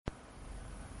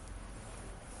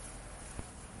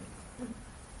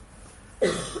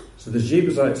So the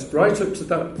Jebusites, right up to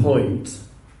that point,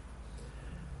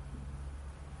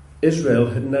 Israel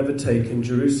had never taken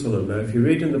Jerusalem. Now, if you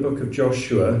read in the book of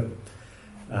Joshua,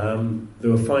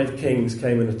 there were 5 kings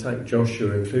came and attacked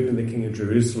Joshua, including the king of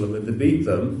Jerusalem, and they beat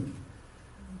them.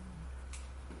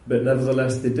 But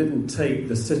nevertheless, they didn't take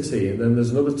the city. And then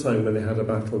there's another time when they had a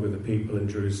battle with the people in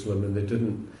Jerusalem, and they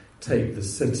didn't take the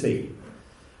city.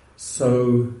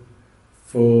 So,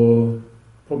 for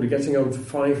probably getting on for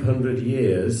 500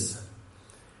 years,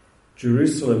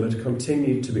 Jerusalem had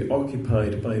continued to be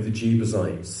occupied by the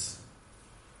Jebusites.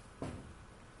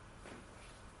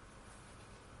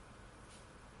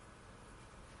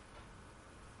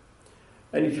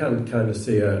 And you can kind of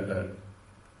see a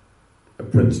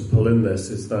principle in this,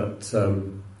 is that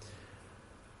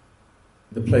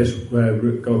the place where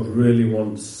God really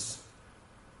wants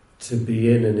to be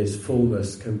in his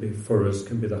fullness can be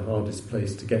the hardest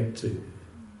place to get to.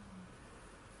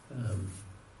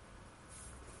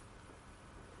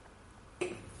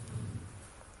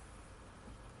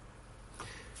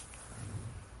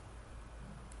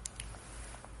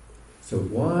 So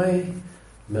why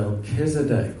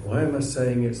Melchizedek? Why am I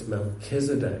saying it's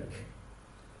Melchizedek?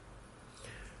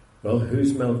 Well,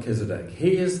 who's Melchizedek?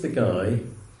 He is the guy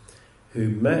who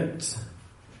met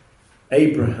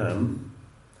Abraham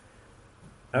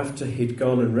after he'd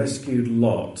gone and rescued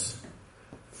Lot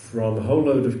from a whole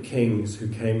load of kings who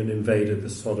came and invaded the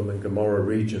Sodom and Gomorrah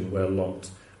region where Lot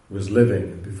was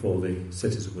living before the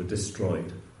cities were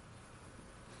destroyed.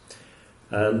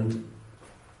 And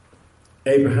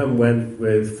Abraham went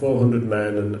with 400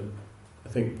 men, and I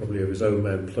think probably of his own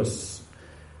men, plus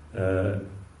a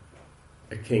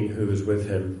king who was with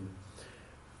him.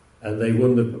 And they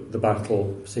won the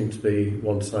battle. Seemed to be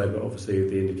one side, but obviously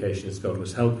the indication is God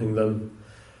was helping them.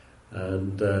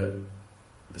 And the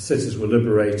cities were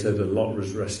liberated, and Lot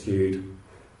was rescued.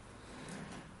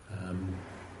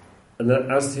 And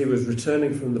then as he was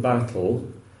returning from the battle,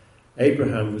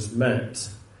 Abraham was met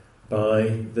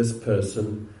by this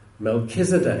person,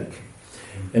 Melchizedek.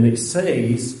 And it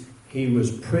says he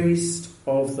was priest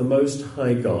of the Most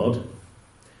High God,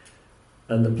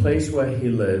 and the place where he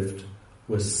lived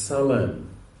was Salem.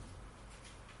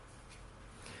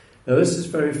 Now this is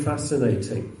very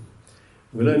fascinating.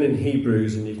 We learn in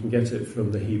Hebrews, and you can get it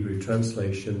from the Hebrew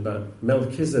translation, that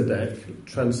Melchizedek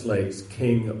translates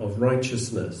king of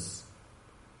righteousness.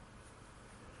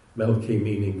 Melchi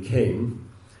meaning king,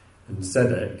 and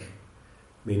Zedek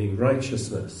meaning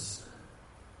righteousness.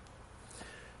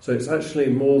 So it's actually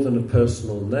more than a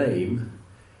personal name,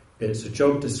 it's a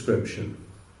job description.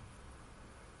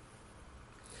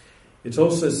 It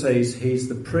also says he's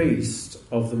the priest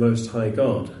of the Most High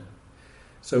God.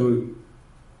 So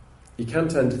you can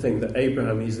tend to think that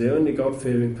Abraham, he's the only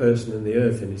God-fearing person in the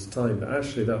earth in his time, but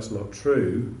actually that's not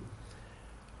true.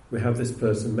 We have this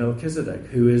person, Melchizedek,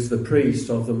 who is the priest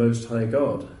of the Most High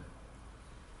God.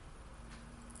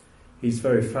 He's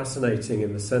very fascinating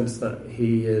in the sense that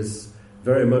he is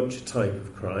very much a type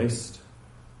of Christ.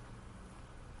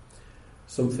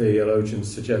 Some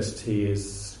theologians suggest he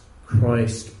is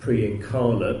Christ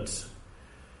pre-incarnate.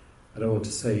 I don't want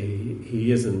to say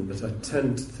he isn't, but I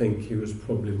tend to think he was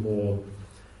probably more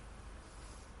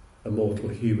a mortal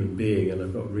human being, and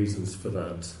I've got reasons for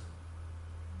that.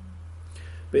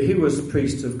 But he was a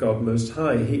priest of God Most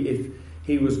High.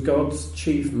 He was God's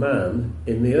chief man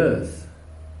in the earth.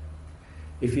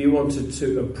 If you wanted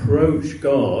to approach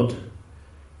God,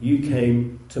 you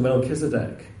came to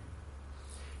Melchizedek.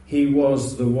 He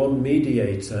was the one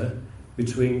mediator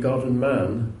between God and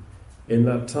man in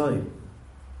that time.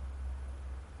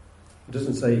 It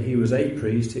doesn't say he was a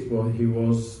priest, he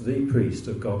was the priest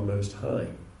of God Most High.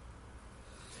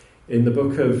 In the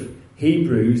book of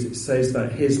Hebrews, it says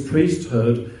that his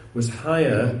priesthood was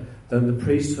higher than the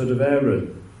priesthood of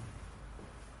Aaron.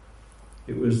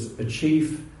 It was a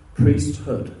chief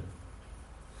priesthood.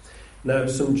 Now,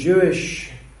 some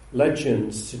Jewish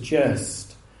legends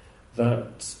suggest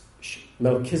that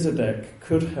Melchizedek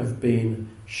could have been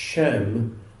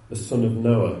Shem, the son of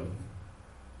Noah.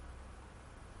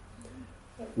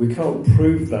 We can't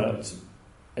prove that,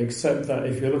 except that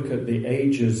if you look at the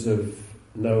ages of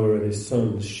Noah and his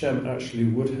sons, Shem actually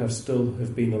would have still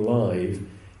have been alive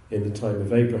in the time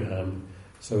of Abraham,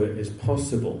 so it is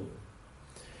possible.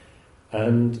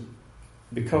 And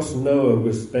because Noah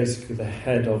was basically the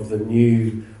head of the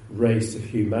new race of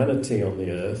humanity on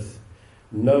the earth,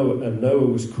 Noah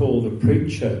was called a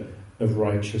preacher of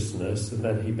righteousness, and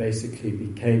then he basically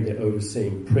became the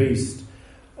overseeing priest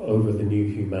over the new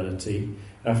humanity.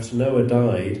 After Noah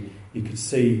died, you could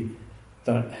see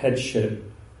that headship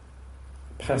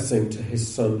passing to his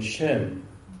son Shem.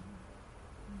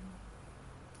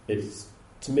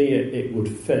 to me, it would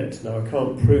fit. Now, I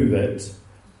can't prove it,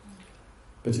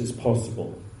 but it's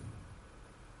possible.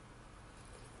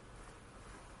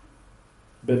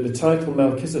 But the title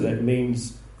Melchizedek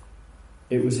means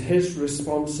it was his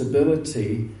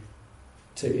responsibility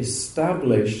to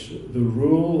establish the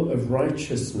rule of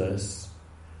righteousness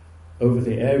over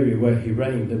the area where he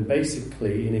reigned, and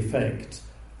basically, in effect,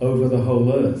 over the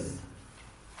whole earth.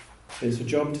 It's a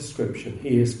job description.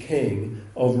 He is king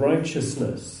of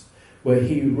righteousness. Where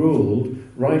he ruled,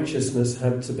 righteousness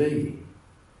had to be.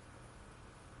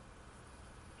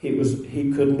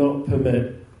 He could not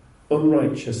permit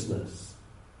unrighteousness.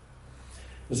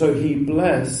 And so he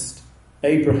blessed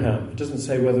Abraham. It doesn't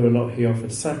say whether or not he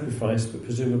offered sacrifice, but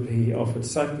presumably he offered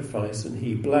sacrifice, and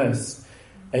he blessed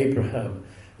Abraham.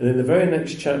 And in the very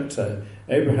next chapter,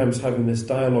 Abraham's having this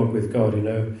dialogue with God.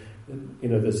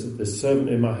 There's this servant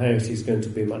in my house. He's going to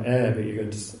be my heir, but you're going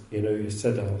to, you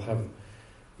said I'll have,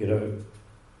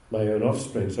 my own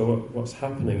offspring. So what's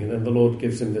happening? And then the Lord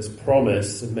gives him this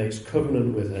promise and makes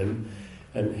covenant with him.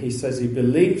 And he says he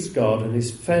believes God, and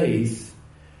his faith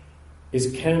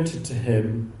is counted to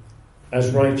him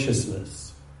as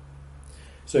righteousness.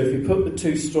 So if you put the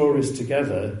two stories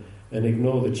together and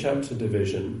ignore the chapter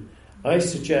division, I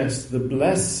suggest the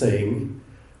blessing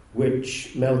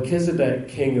which Melchizedek,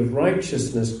 king of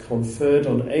righteousness, conferred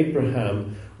on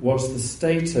Abraham was the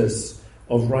status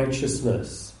of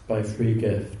righteousness by free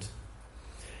gift.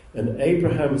 And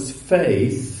Abraham's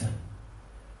faith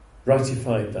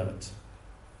ratified that.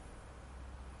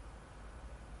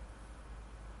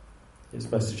 It's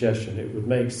my suggestion. It would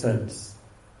make sense.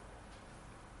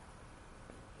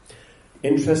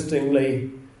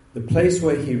 Interestingly, the place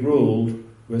where he ruled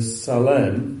was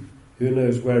Salem. Who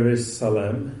knows where is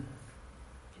Salem?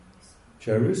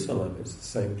 Jerusalem. It's the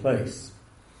same place.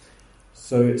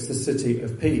 So it's the city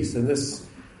of peace. And this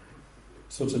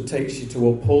sort of takes you to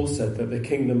what Paul said, that the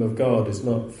kingdom of God is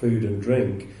not food and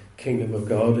drink. Kingdom of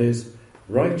God is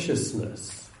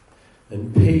righteousness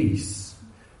and peace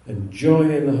and joy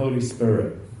in the Holy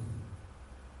Spirit.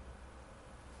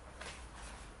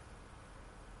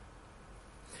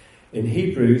 In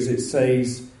Hebrews it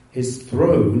says his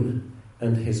throne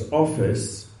and his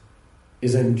office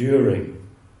is enduring.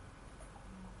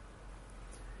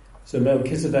 So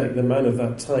Melchizedek, the man of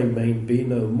that time, may be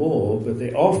no more, but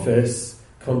the office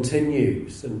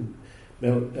continues. And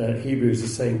Hebrews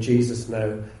is saying Jesus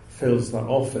now fills that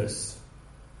office.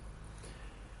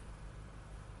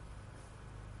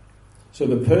 So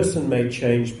the person may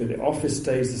change, but the office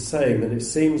stays the same. And it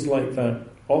seems like that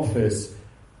office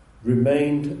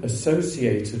remained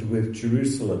associated with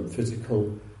Jerusalem,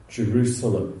 physical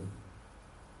Jerusalem.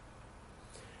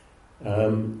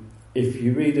 If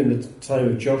you read in the time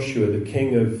of Joshua, the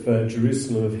king of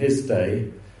Jerusalem of his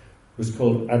day was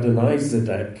called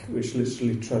Adonizedek, which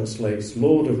literally translates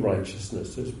Lord of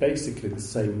Righteousness. So it's basically the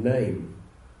same name.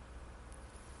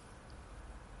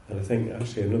 And I think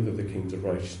actually another of the kings of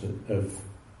righteousness, of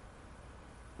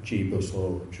Jebus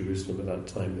or Jerusalem at that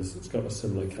time, it's got a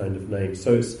similar kind of name.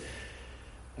 So it's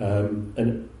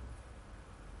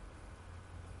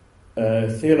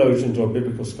theologians or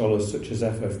biblical scholars such as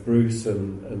F.F. Bruce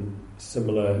and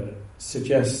similar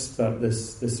suggests that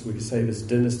this we could say this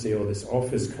dynasty or this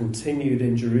office continued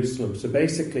in Jerusalem. So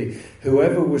basically,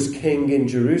 whoever was king in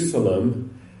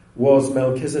Jerusalem was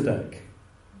Melchizedek.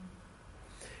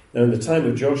 Now, in the time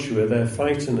of Joshua, they're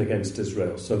fighting against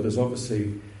Israel. So there's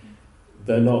obviously,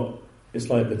 they're not, it's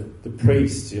like the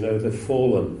priests, they're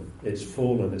fallen. It's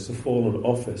fallen. It's a fallen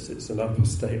office. It's an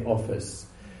apostate office.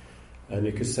 And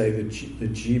you could say the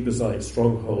Jebusite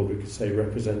stronghold, we could say,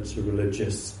 represents a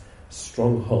religious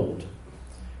stronghold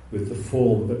with the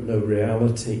form but no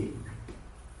reality.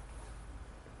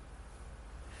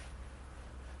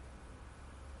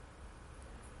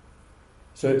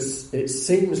 So it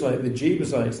seems like the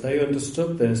Jebusites, they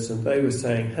understood this and they were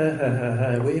saying, ha ha ha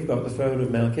ha, we've got the throne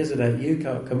of Melchizedek, you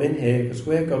can't come in here because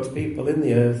we're God's people in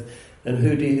the earth, and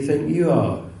who do you think you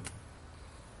are?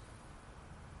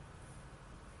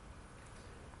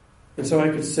 And so I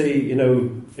could see,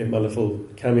 in my little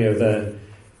cameo there,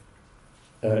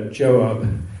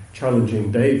 Joab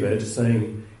challenging David,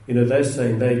 saying, they're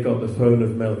saying they've got the throne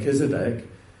of Melchizedek,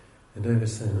 and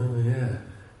David's saying, oh yeah,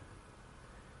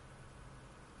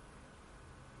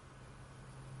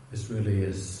 this really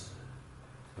is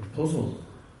a puzzle.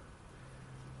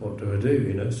 What do I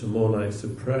do? Some more nights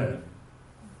of prayer.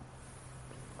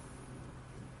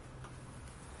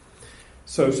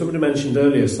 So somebody mentioned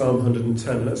earlier Psalm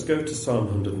 110. Let's go to Psalm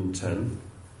 110.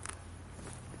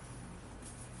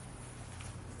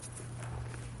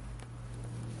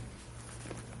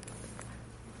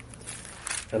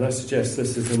 And I suggest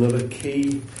this is another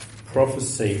key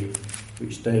prophecy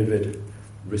which David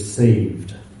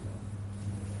received.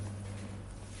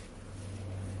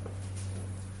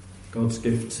 God's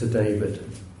gift to David.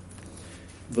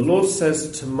 The Lord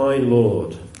says to my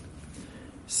Lord,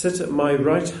 sit at my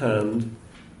right hand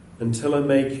until I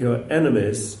make your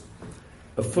enemies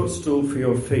a footstool for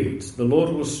your feet. The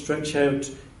Lord will stretch out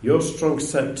your strong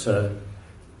scepter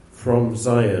from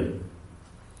Zion.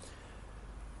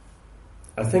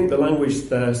 I think the language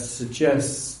there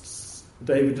suggests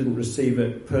David didn't receive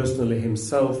it personally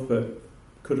himself, but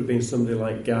could have been somebody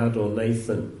like Gad or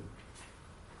Nathan.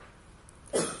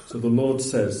 So the Lord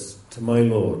says to my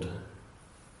Lord,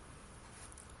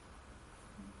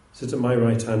 sit at my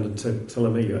right hand until I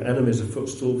make your enemies a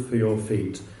footstool for your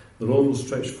feet. The Lord will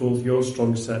stretch forth your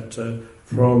strong scepter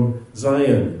from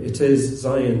Zion. It is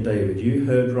Zion, David. You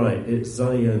heard right. It's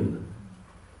Zion.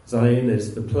 Zion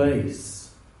is the place.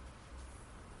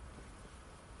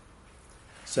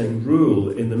 Saying, rule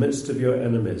in the midst of your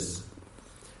enemies,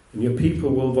 and your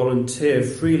people will volunteer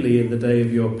freely in the day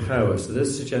of your power. So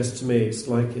this suggests to me it's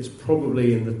like it's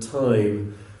probably in the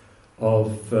time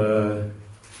of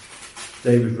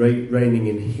David reigning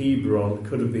in Hebron.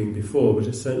 Could have been before, but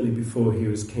it's certainly before he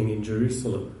was king in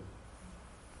Jerusalem.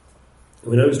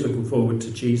 We know he's looking forward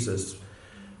to Jesus,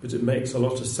 but it makes a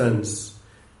lot of sense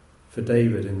for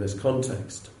David in this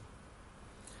context.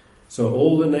 So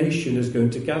all the nation is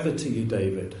going to gather to you,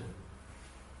 David,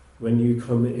 when you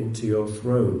come into your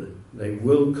throne. They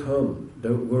will come,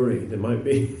 don't worry. They might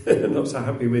be not so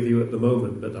happy with you at the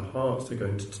moment, but their hearts are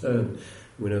going to turn.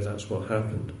 We know that's what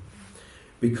happened.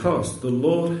 Because the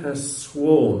Lord has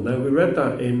sworn. Now we read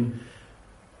that in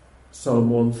Psalm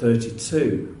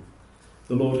 132.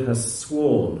 The Lord has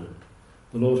sworn.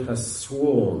 The Lord has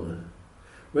sworn.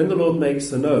 When the Lord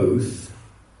makes an oath,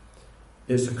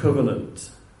 it's a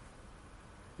covenant.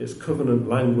 It's covenant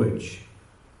language.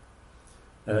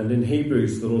 And in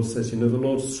Hebrews, the Lord says, the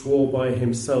Lord swore by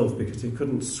himself because he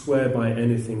couldn't swear by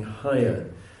anything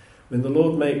higher. When the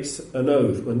Lord makes an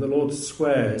oath, when the Lord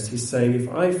swears, he's saying, if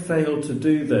I fail to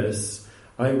do this,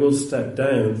 I will step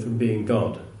down from being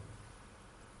God.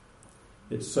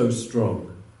 It's so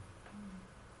strong.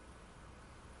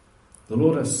 The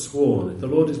Lord has sworn. The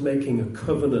Lord is making a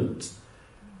covenant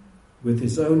with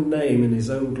his own name and his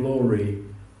own glory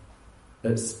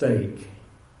at stake.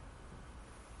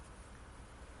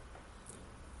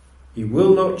 He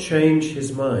will not change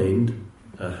his mind.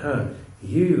 Aha,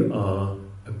 you are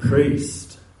a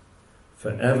priest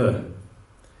forever,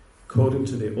 according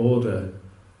to the order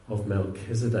of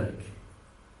Melchizedek.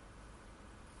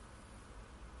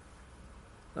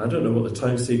 I don't know what the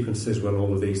time sequence is when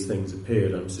all of these things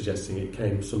appeared. I'm suggesting it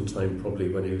came sometime probably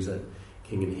when he was a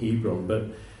king in Hebron.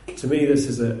 But to me this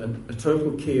is a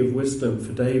total key of wisdom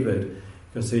for David,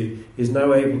 because he's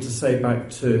now able to say back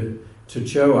to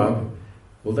Joab,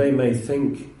 well, they may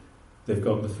think they've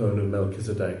got the throne of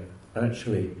Melchizedek.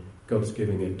 Actually, God's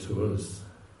giving it to us.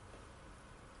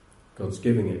 God's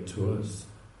giving it to us.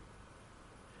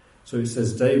 So it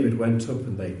says David went up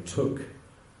and they took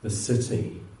the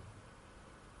city.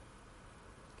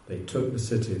 They took the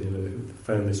city. They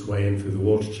found this way in through the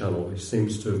water channel, which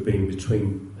seems to have been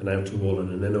between an outer wall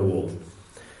and an inner wall.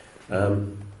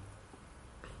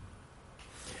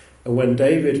 And when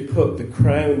David put the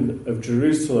crown of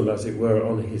Jerusalem, as it were,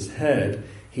 on his head,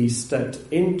 he stepped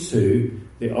into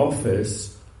the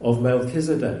office of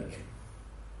Melchizedek.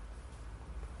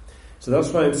 So that's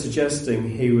why I'm suggesting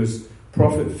he was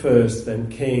prophet first, then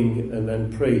king, and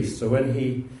then priest. So when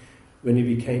he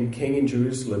became king in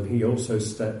Jerusalem, he also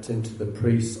stepped into the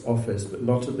priest's office, but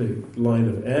not of the line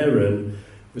of Aaron,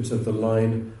 but of the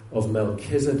line of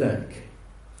Melchizedek.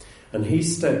 And he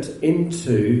stepped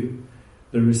into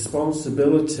the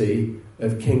responsibility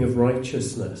of King of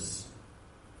Righteousness.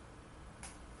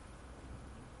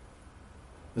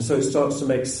 And so it starts to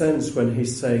make sense when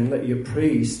he's saying, let your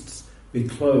priests be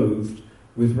clothed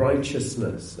with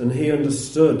righteousness. And he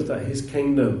understood that his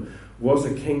kingdom was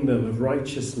a kingdom of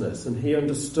righteousness. And he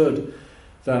understood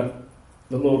that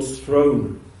the Lord's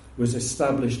throne was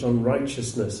established on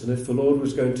righteousness. And if the Lord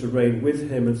was going to reign with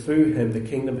him and through him, the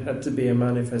kingdom had to be a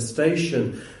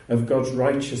manifestation of God's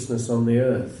righteousness on the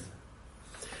earth.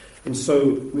 And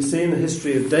so we see in the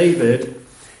history of David,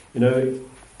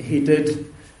 he did,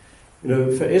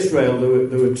 for Israel,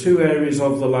 there were two areas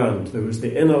of the land. There was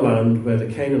the inner land where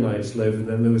the Canaanites lived, and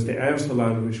then there was the outer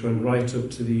land which went right up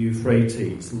to the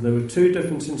Euphrates. And there were two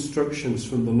different instructions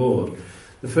from the Lord.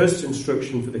 The first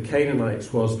instruction for the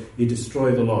Canaanites was, you destroy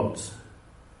the lot,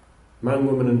 man,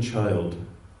 woman and child.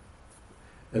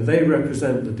 And they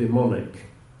represent the demonic.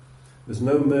 There's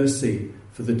no mercy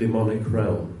for the demonic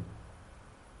realm.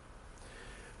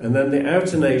 And then the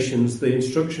outer nations, the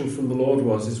instruction from the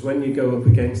Lord is when you go up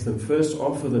against them, first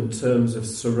offer them terms of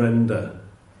surrender.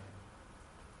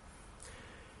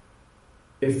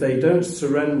 If they don't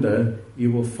surrender,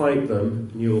 you will fight them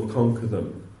and you will conquer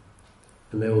them.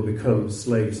 And they will become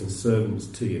slaves and servants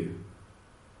to you.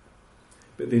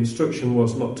 But the instruction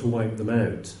was not to wipe them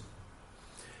out.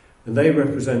 And they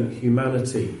represent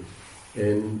humanity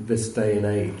in this day and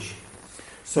age.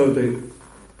 So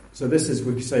this is,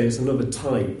 we could say, is another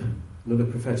type, another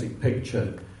prophetic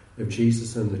picture of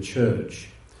Jesus and the church.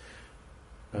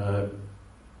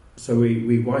 So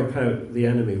we wipe out the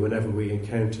enemy whenever we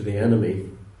encounter the enemy.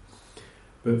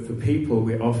 But for people,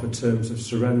 we offer terms of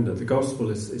surrender. The gospel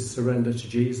is surrender to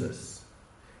Jesus.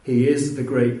 He is the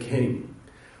great King.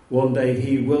 One day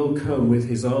he will come with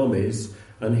his armies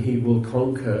and he will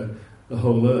conquer the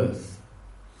whole earth.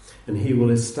 And he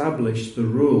will establish the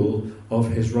rule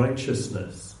of his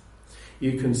righteousness.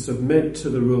 You can submit to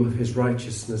the rule of his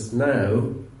righteousness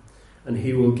now, and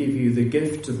he will give you the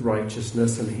gift of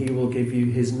righteousness, and he will give you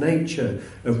his nature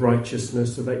of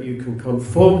righteousness so that you can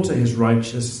conform to his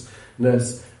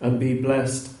righteousness and be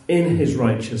blessed in his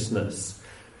righteousness.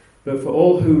 But for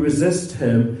all who resist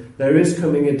him, there is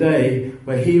coming a day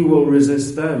where he will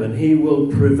resist them and he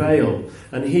will prevail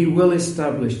and he will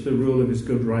establish the rule of his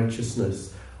good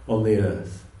righteousness on the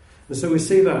earth. And so we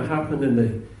see that happen in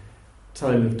the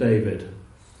time of David.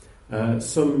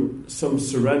 Some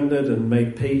surrendered and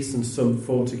made peace, and some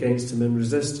fought against him and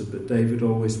resisted, but David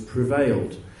always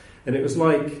prevailed. And it was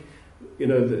like,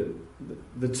 the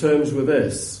terms were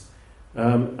this: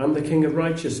 I'm the King of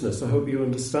righteousness. I hope you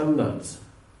understand that.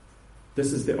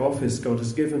 This is the office God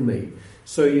has given me.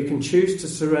 So you can choose to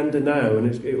surrender now, and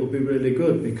it will be really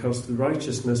good, because the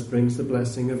righteousness brings the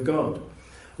blessing of God.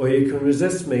 Or you can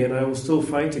resist me and I will still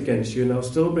fight against you, and I'll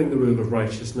still bring the rule of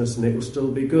righteousness, and it will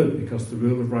still be good, because the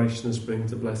rule of righteousness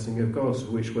brings the blessing of God. So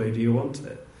which way do you want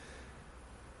it?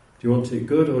 Do you want it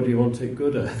good, or do you want it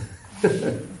gooder?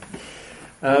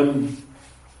 And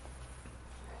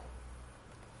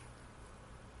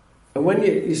when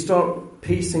you start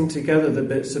piecing together the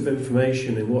bits of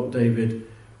information in what David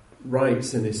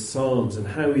writes in his Psalms and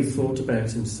how he thought about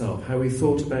himself, how he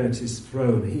thought about his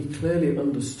throne, he clearly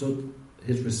understood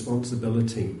his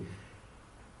responsibility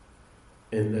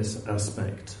in this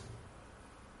aspect.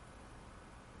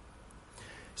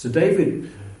 So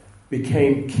David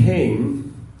became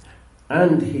king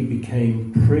and he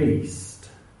became priest,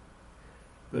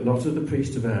 but not of the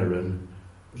priest of Aaron,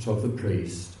 but of the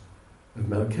priest of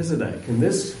Melchizedek. And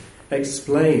this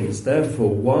explains,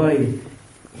 therefore, why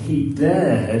he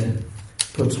dared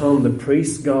put on the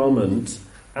priest's garment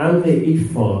and the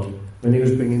ephod when he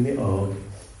was bringing the ark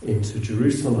into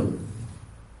Jerusalem.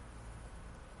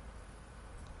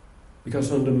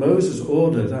 Because under Moses'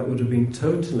 order, that would have been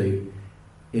totally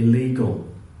illegal.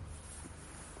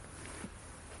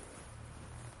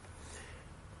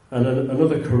 And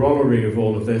another corollary of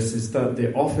all of this is that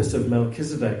the office of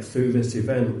Melchizedek through this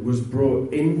event was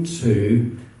brought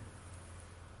into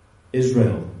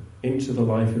Israel, into the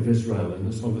life of Israel.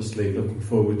 And it's obviously looking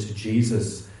forward to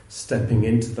Jesus stepping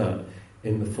into that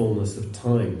in the fullness of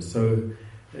time. So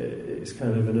it's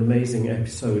kind of an amazing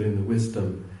episode in the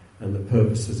wisdom and the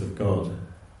purposes of God.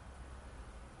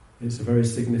 It's a very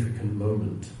significant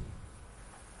moment.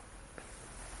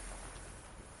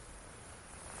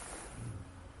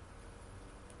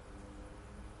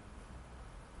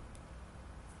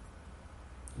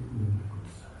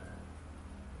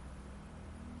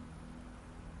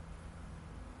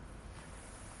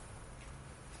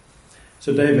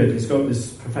 So David, he's got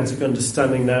this prophetic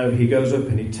understanding now. He goes up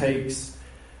and he takes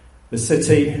the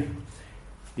city.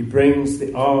 He brings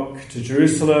the ark to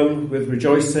Jerusalem with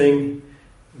rejoicing.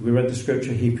 We read the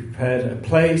scripture. He prepared a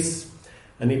place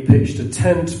and he pitched a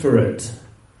tent for it.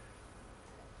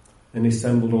 And he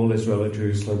assembled all Israel at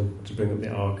Jerusalem to bring up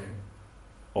the ark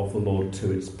of the Lord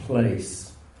to its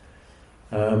place.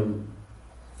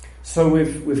 So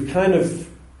we've kind of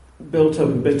built up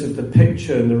a bit of the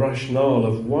picture and the rationale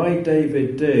of why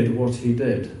David did what he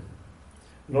did.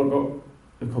 We've not got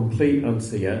a complete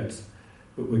answer yet,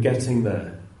 but we're getting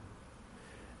there.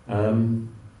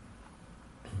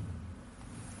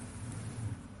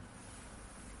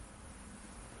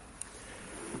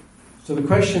 So the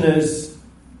question is,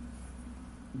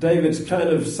 David's kind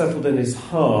of settled in his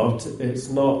heart, it's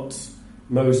not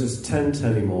Moses' tent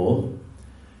anymore,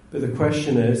 but the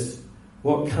question is,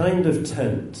 what kind of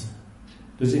tent?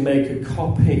 Does he make a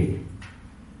copy?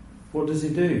 What does he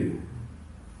do?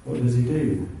 What does he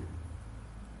do?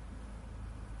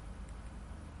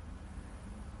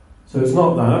 So it's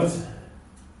not that.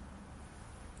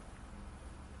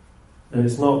 And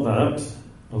it's not that,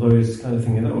 although he's kind of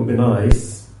thinking that would be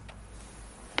nice.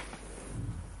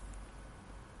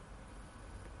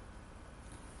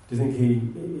 Do you think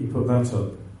he put that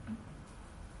up?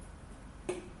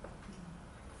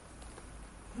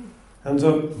 Hands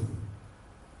up.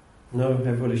 No,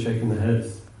 everybody's shaking their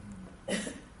heads.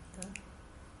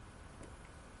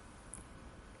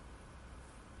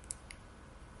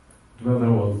 What about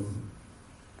that one?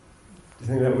 Do you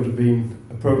think that would have been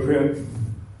appropriate?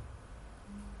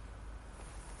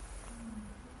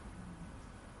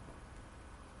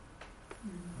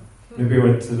 Maybe I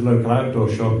went to the local outdoor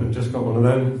shop and just got one of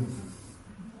them.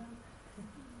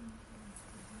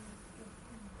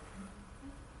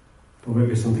 Or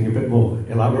maybe something a bit more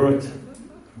elaborate.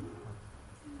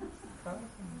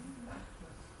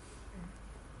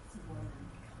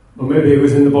 Or maybe it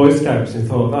was in the Boy Scouts and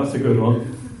thought, that's a good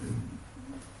one.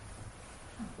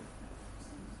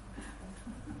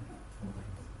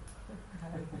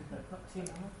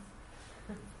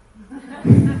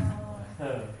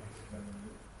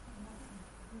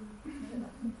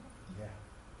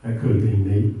 That could have been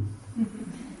neat.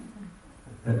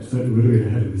 That certainly would have been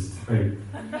ahead of its time.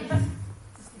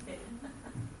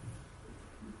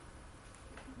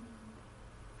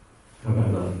 How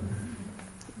about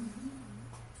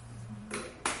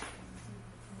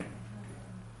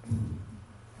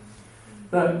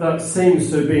that? That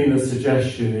seems to have been the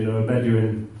suggestion, a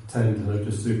Bedouin tent, and I've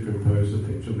just superimposed a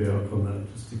picture of the ark on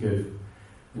that just to give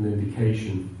an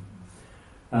indication.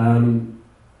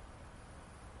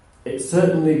 It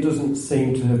certainly doesn't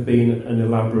seem to have been an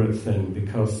elaborate thing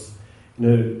because,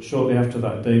 shortly after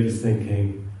that, David's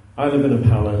thinking, I live in a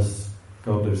palace,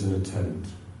 God lives in a tent.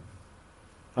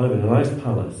 I live in a nice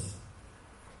palace,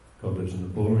 God lives in a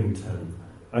boring tent.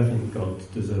 I think God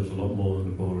deserves a lot more than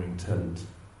a boring tent.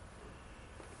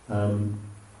 Now,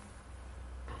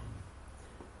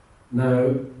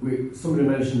 somebody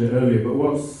mentioned it earlier, but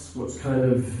what's kind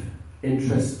of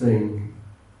interesting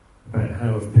about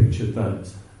how I've pictured that?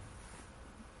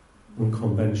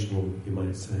 Unconventional, you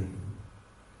might say.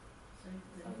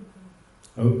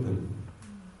 Open.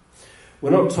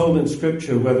 We're not told in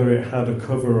Scripture whether it had a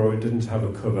cover or it didn't have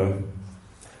a cover.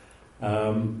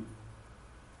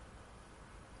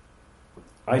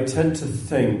 I tend to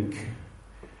think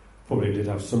probably did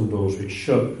have some doors which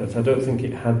shut, but I don't think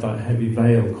it had that heavy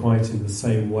veil quite in the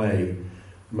same way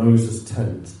Moses'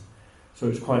 tent. So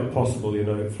it's quite possible,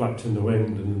 it flapped in the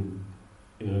wind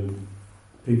and,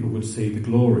 people would see the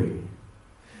glory.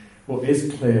 What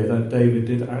is clear that David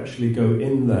did actually go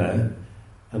in there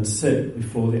and sit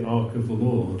before the ark of the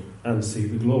Lord and see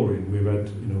the glory. And we read,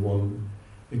 one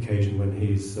occasion when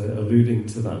he's alluding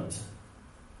to that.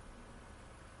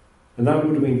 And that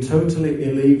would have been totally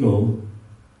illegal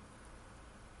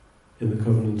in the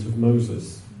covenant of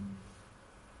Moses.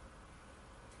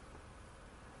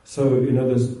 So,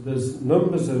 there's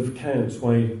numbers of counts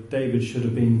why David should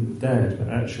have been dead, but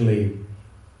actually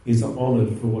he's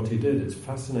honoured for what he did. It's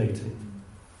fascinating.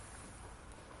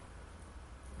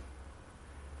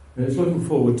 And it's looking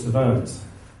forward to that.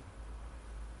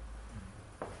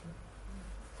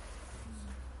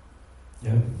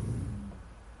 Yeah.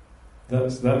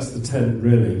 That's the tent,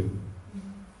 really,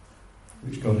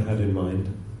 which God had in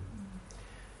mind.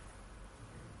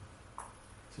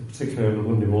 So particularly on a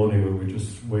Monday morning when we're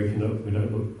just waking up, we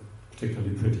don't look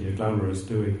particularly pretty or glamorous,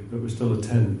 do we? But we're still a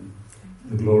tent,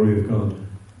 the glory of God.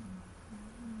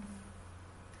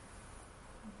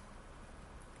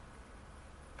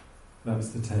 That's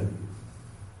the tent.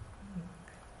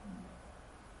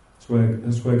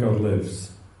 That's where God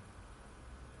lives.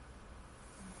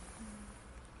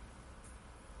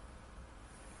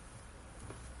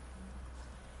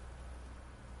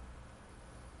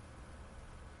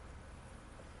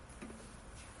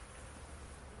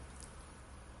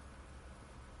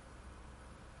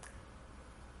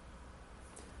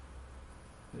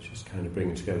 Let's just kind of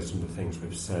bring together some of the things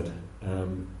we've said.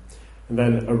 And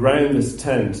then around this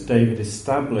tent, David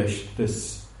established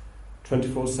this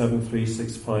 24/7,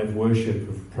 365 worship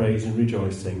of praise and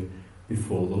rejoicing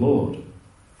before the Lord.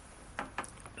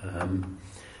 And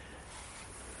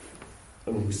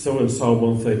we saw in Psalm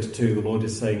 132, the Lord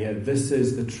is saying, this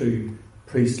is the true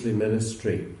priestly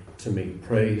ministry to me,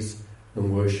 praise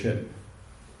and worship.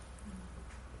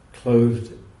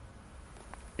 Clothed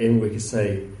in, we could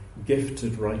say,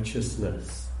 gifted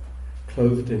righteousness,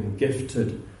 clothed in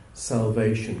gifted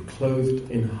salvation,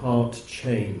 clothed in heart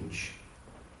change.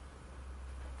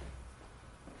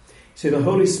 See, the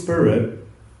Holy Spirit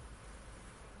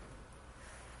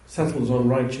settles on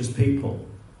righteous people.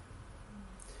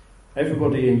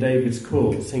 Everybody in David's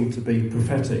court seemed to be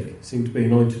prophetic, seemed to be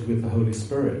anointed with the Holy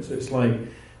Spirit. So it's like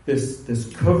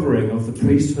this covering of the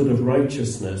priesthood of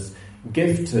righteousness,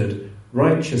 gifted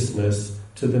righteousness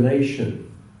to the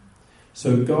nation.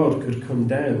 So God could come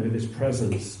down with his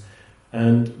presence,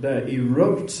 and there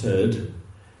erupted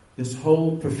this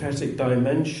whole prophetic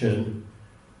dimension,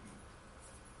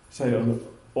 say on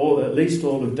at least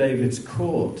all of David's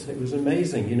court. It was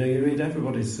amazing. You read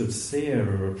everybody's sort of seer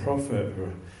or a prophet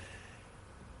or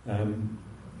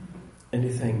and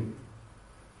you think,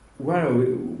 wow,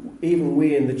 even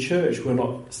we in the church,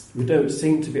 we don't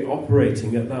seem to be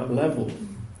operating at that level.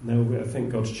 No, I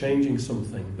think God's changing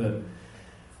something, but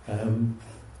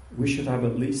we should have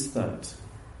at least that.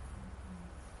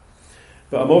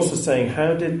 But I'm also saying,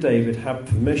 how did David have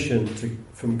permission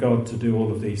from God to do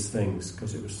all of these things?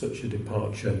 Because it was such a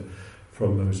departure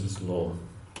from Moses' law.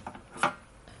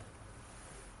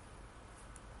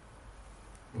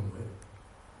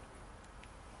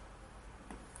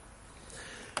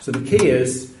 So the key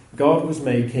is, God was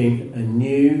making a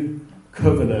new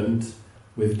covenant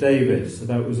with David. So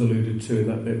that was alluded to in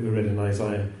that bit we read in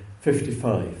Isaiah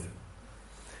 55.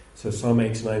 So Psalm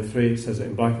 89:3, it says it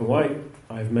in black and white.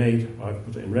 I've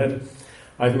put it in red.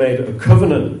 I've made a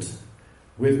covenant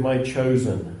with my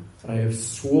chosen. I have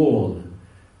sworn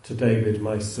to David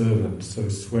my servant. So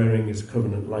swearing is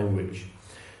covenant language.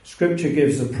 Scripture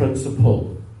gives a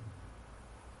principle.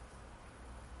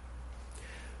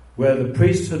 Where the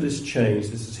priesthood is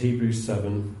changed, this is Hebrews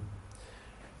 7,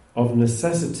 of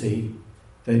necessity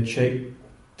there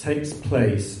takes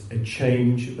place a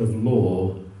change of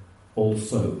law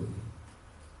also.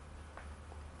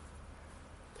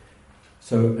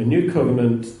 So a new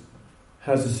covenant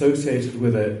has associated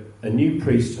with it a new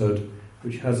priesthood,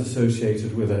 which has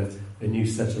associated with it a new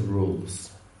set of rules.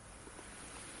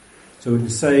 So we can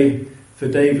say, for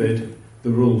David, the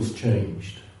rules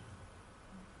changed.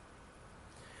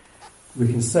 We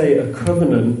can say a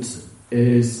covenant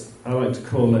is, I like to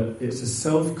call it, it's a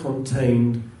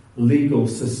self-contained legal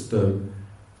system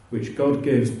which God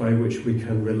gives by which we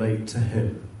can relate to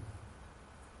him.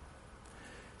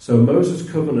 So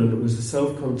Moses' covenant was a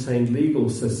self-contained legal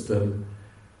system,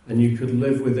 and you could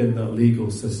live within that legal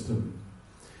system.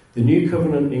 The new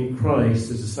covenant in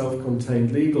Christ is a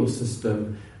self-contained legal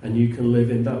system, and you can live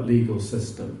in that legal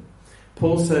system.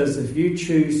 Paul says if you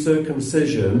choose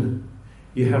circumcision,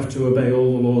 you have to obey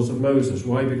all the laws of Moses.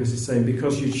 Why? Because he's saying,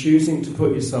 because you're choosing to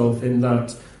put yourself in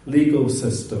that legal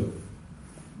system.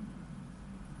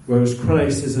 Whereas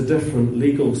Christ is a different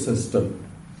legal system.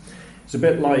 It's a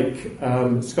bit like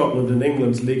Scotland and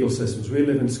England's legal systems. We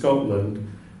live in Scotland.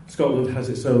 Scotland has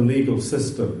its own legal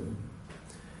system.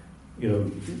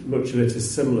 Much of it is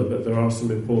similar, but there are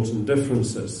some important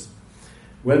differences.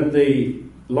 When the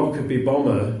Lockerbie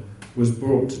bomber was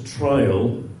brought to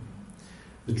trial,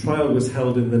 the trial was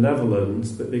held in the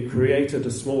Netherlands, but they created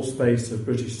a small space of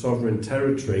British sovereign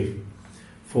territory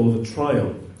for the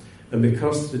trial. And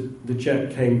because the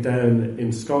jet came down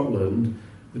in Scotland,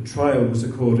 the trial was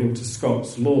according to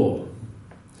Scots law.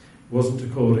 It wasn't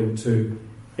according to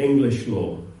English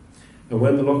law. And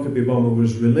when the Lockerbie bomber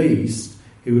was released,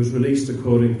 he was released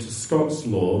according to Scots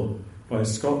law by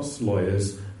Scots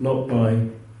lawyers, not by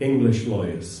English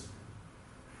lawyers.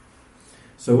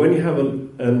 So when you have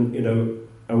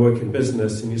I work in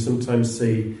business, and you sometimes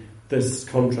see this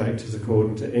contract is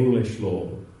according to English law,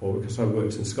 or because I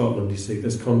worked in Scotland, you see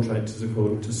this contract is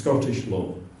according to Scottish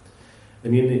law.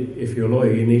 And if you're a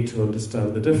lawyer, you need to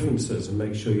understand the differences and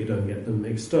make sure you don't get them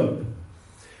mixed up.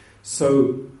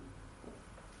 So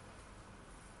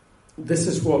this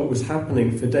is what was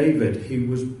happening for David. He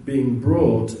was being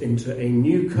brought into a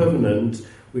new covenant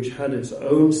which had its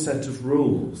own set of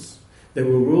rules. There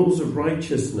were rules of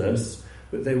righteousness,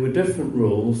 but they were different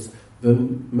rules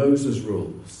than Moses'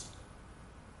 rules.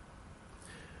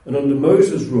 And under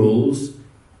Moses' rules,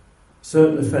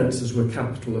 certain offences were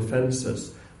capital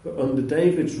offences. But under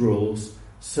David's rules,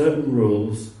 certain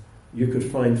rules, you could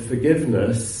find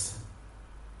forgiveness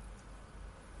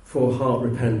for heart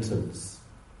repentance.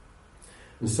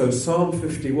 And so Psalm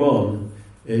 51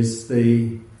 is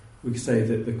the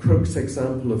crux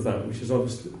example of that,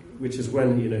 which is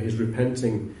when he's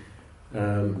repenting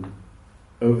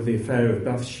over the affair of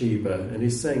Bathsheba, and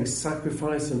he's saying,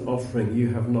 sacrifice and offering you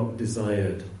have not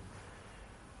desired.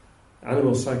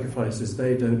 Animal sacrifices,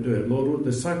 they don't do it. Lord,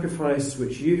 the sacrifice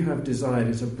which you have desired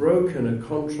is a broken and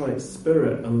contrite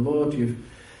spirit, and Lord,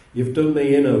 you've done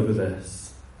me in over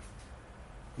this.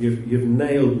 You've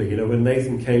nailed me. When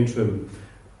Nathan came to him,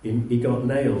 he got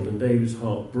nailed, and David's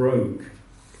heart broke,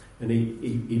 and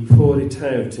he poured it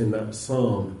out in that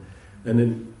psalm,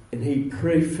 and he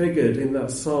prefigured in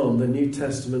that psalm the New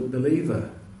Testament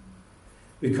believer,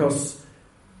 because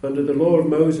under the law of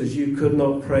Moses, you could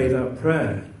not pray that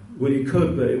prayer. Well, you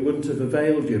could, but it wouldn't have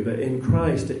availed you. But in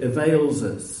Christ, it avails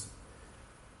us.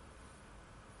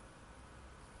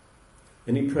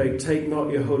 And he prayed, take not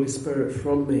your Holy Spirit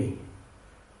from me.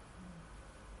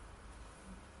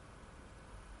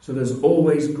 So there's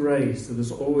always grace. So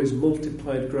there's always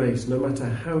multiplied grace. No matter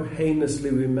how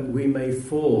heinously we may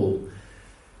fall,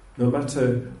 no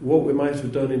matter what we might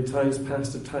have done in times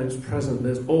past or times present,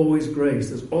 there's always grace.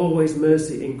 There's always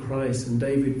mercy in Christ. And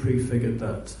David prefigured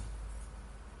that.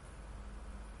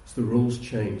 The rules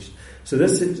changed. So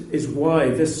this is why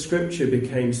this scripture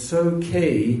became so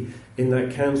key in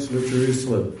that Council of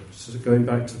Jerusalem. So going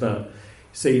back to that,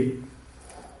 see,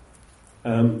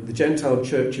 the Gentile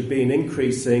church had been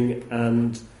increasing,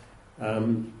 and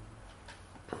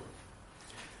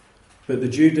but the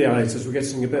Judaizers were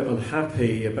getting a bit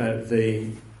unhappy about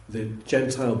the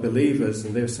Gentile believers,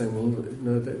 and they were saying, well,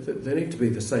 no, they need to be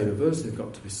the same as us. They've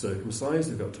got to be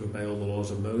circumcised. They've got to obey all the laws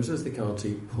of Moses. They can't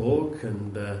eat pork,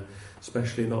 and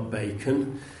especially not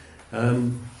bacon.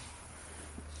 And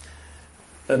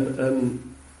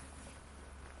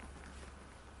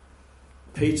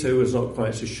Peter was not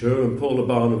quite so sure, and Paul and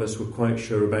Barnabas were quite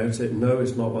sure about it. No,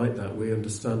 it's not like that. We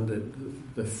understand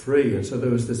it. They're free. And so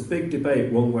there was this big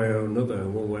debate one way or another,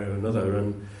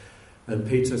 and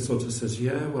Peter sort of says,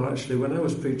 yeah, well, actually, when I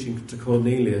was preaching to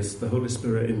Cornelius, the Holy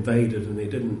Spirit invaded, and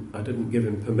I didn't give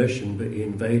him permission, but he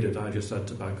invaded. I just had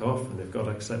to back off, and if God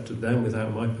accepted them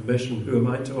without my permission, who am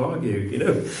I to argue, you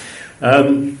know?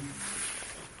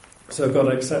 So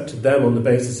God accepted them on the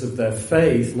basis of their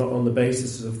faith, not on the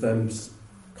basis of them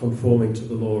conforming to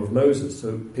the law of Moses.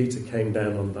 So Peter came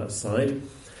down on that side.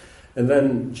 And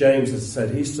then James, as I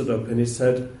said, he stood up and he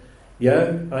said,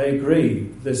 yeah, I agree.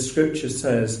 The scripture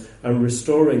says, I'm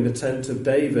restoring the tent of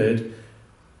David,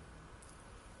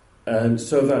 and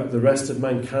so that the rest of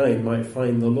mankind might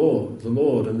find the Lord.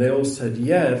 And they all said,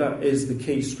 yeah, that is the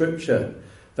key scripture.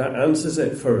 That answers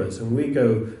it for us. And we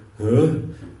go, huh?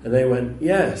 And they went,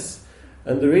 yes.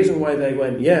 And the reason why they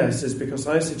went yes is because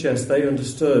I suggest they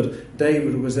understood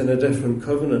David was in a different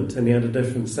covenant and he had a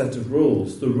different set of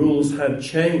rules. The rules had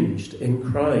changed in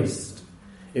Christ.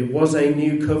 It was a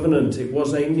new covenant. It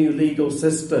was a new legal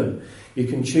system. You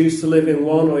can choose to live in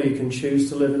one or you can choose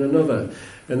to live in another.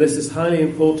 And this is highly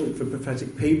important for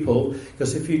prophetic people,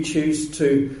 because if you choose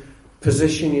to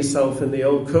position yourself in the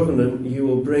old covenant, you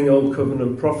will bring old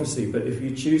covenant prophecy. But if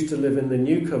you choose to live in the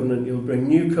new covenant, you'll bring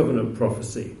new covenant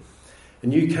prophecy.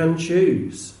 And you can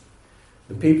choose.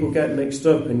 And people get mixed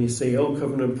up, and you see old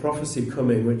covenant prophecy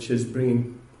coming, which is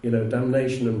bringing,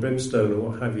 damnation and brimstone and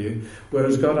what have you,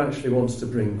 whereas God actually wants to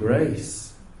bring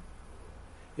grace.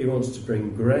 He wants to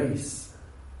bring grace.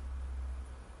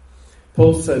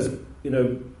 Paul says,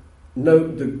 note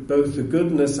both the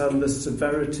goodness and the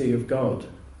severity of God.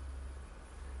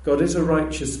 God is a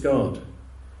righteous God.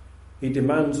 He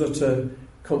demands utter,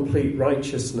 complete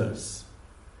righteousness.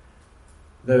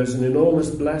 There is an enormous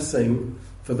blessing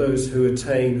for those who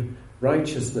attain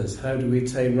righteousness. How do we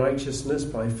attain righteousness?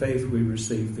 By faith we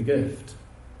receive the gift.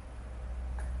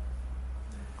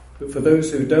 But for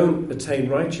those who don't attain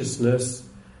righteousness,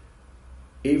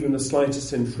 even the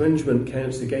slightest infringement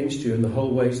counts against you, and the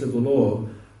whole weight of the law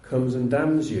comes and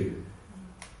damns you.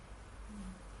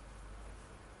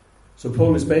 So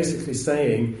Paul is basically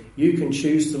saying, you can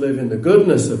choose to live in the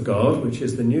goodness of God, which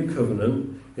is the new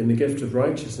covenant, in the gift of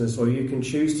righteousness, or you can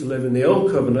choose to live in the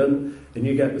old covenant and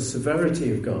you get the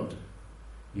severity of God.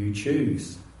 You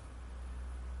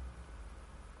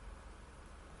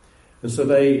And so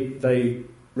they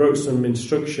wrote some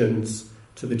instructions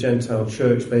to the Gentile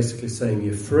church, basically saying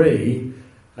you're free,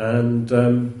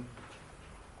 and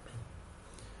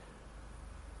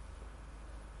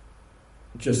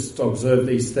just observe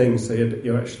these things so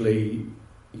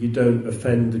you don't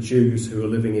offend the Jews who are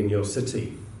living in your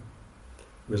city.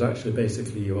 Because actually,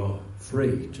 basically, you are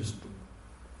free. Just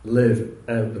live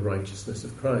out the righteousness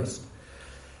of Christ.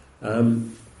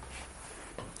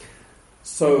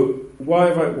 So why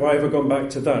have I gone back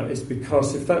to that? It's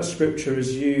because if that scripture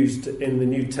is used in the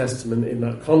New Testament in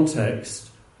that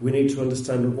context, we need to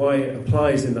understand why it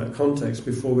applies in that context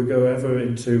before we go ever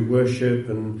into worship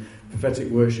and prophetic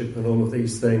worship and all of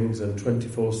these things, and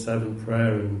 24/7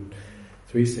 prayer and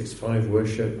 365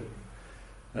 worship.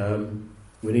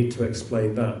 We need to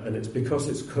explain that, and it's because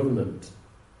it's covenant.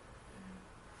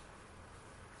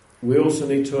 We also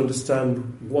need to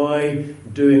understand why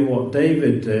doing what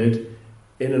David did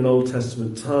in an Old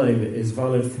Testament time is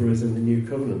valid for us in the New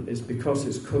Covenant. It's because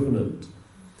it's covenant.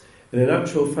 And in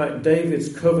actual fact, David's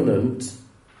covenant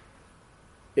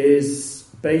is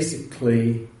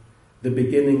basically the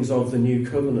beginnings of the New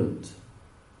Covenant.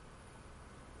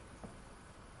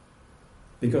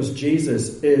 because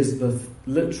Jesus is the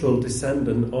literal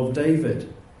descendant of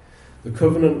David. The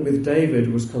covenant with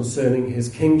David was concerning his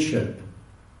kingship,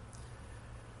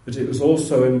 but it was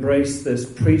also embraced this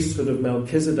priesthood of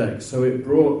Melchizedek, so it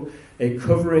brought a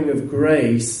covering of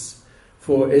grace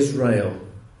for Israel.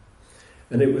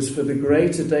 And it was for the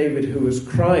greater David, who was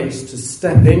Christ, to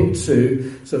step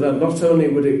into, so that not only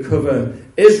would it cover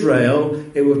Israel,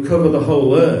 it would cover the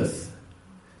whole earth.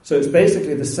 So it's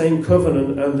basically the same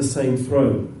covenant and the same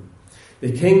throne.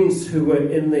 The kings who were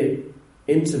in the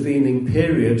intervening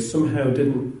period somehow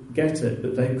didn't get it,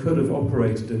 but they could have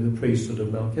operated in the priesthood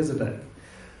of Melchizedek.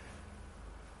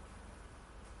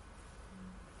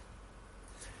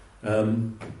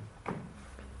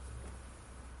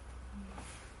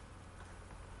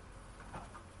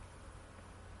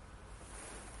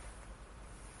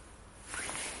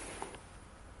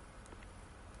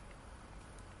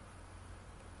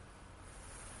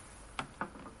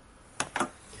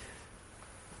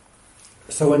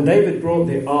 So when David brought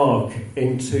the ark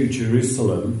into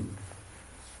Jerusalem,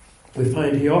 we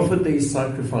find he offered these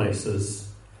sacrifices,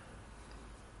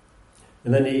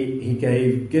 and then he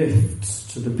gave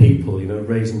gifts to the people,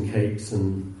 raisin cakes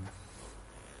and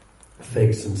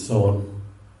figs and so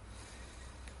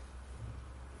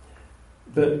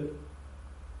on.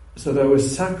 So there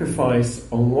was sacrifice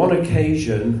on one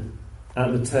occasion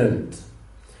at the tent,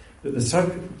 but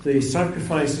the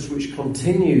sacrifices which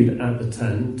continued at the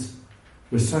tent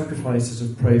were sacrifices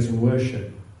of praise and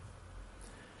worship.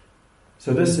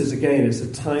 So this is, again, it's a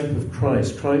type of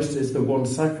Christ. Christ is the one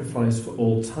sacrifice for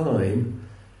all time,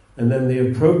 and then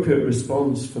the appropriate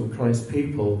response from Christ's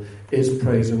people is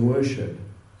praise and worship.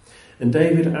 And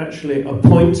David actually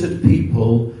appointed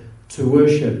people to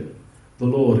worship the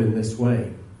Lord in this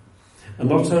way. And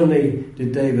not only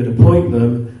did David appoint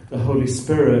them, the Holy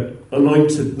Spirit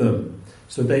anointed them.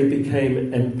 So they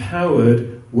became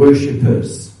empowered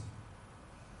worshippers.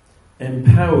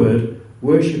 Empowered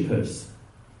worshippers,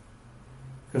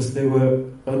 because they were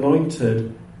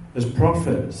anointed as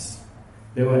prophets.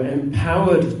 They were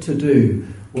empowered to do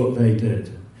what they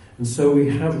did. And so we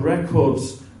have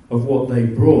records of what they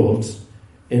brought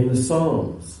in the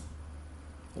Psalms,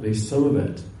 at least some of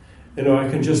it. I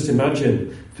can just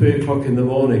imagine 3 o'clock in the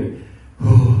morning.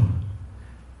 Oh,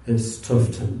 it's tough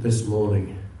this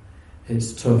morning.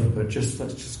 It's tough, but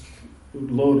let's just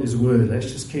Lord is worthy.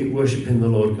 Let's just keep worshipping the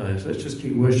Lord, guys. Let's just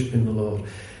keep worshipping the Lord. And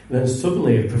then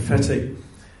suddenly a prophetic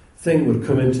thing would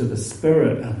come into the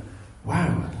spirit.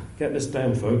 Wow, get this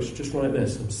down, folks. Just write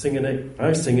this. I'm singing it.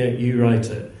 I sing it. You write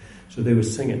it. So they were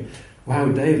singing.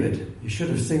 Wow, David, you should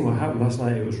have seen what happened last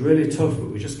night. It was really tough,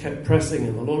 but we just kept pressing,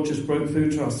 and the Lord just broke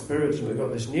through to our spirits, and we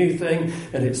got this new thing,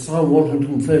 and it's Psalm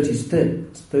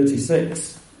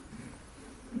 136,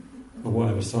 or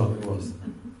whatever psalm it was.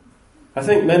 I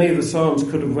think many of the Psalms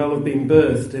could have well have been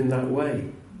birthed in that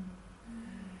way.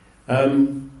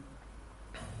 The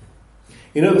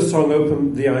song,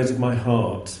 Open the Eyes of My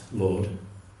Heart, Lord.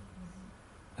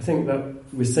 I think that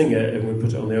we sing it and we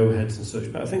put it on the overheads and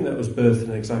such, but I think that was birthed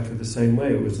in exactly the same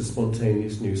way. It was a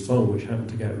spontaneous new song which happened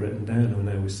to get written down, and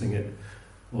now we sing it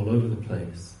all over the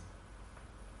place.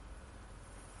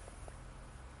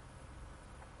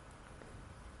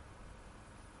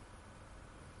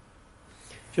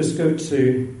 Just go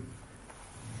to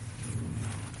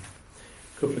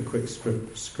a couple of quick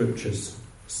scriptures.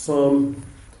 Psalm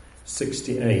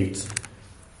 68.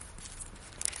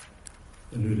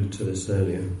 Alluded to this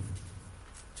earlier.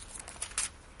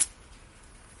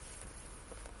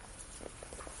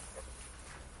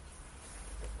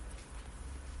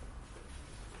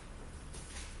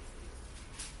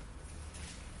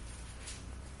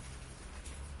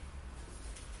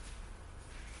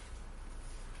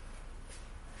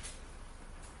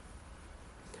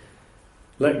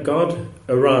 Let God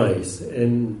arise.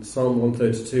 In Psalm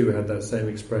 132 we had that same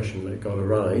expression, let God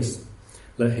arise.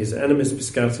 Let his enemies be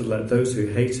scattered, let those who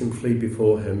hate him flee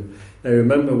before him. Now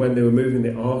remember when they were moving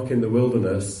the ark in the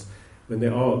wilderness, when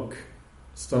the ark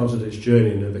started its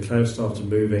journey, the clouds started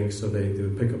moving, so they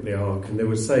would pick up the ark, and they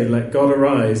would say, let God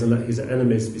arise and let his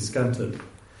enemies be scattered.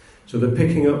 So they're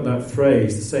picking up that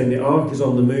phrase, they're saying the ark is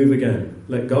on the move again.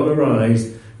 Let God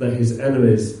arise, let his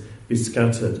enemies be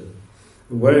scattered.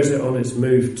 Where is it on its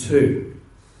move to?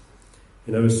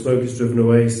 As smoke is driven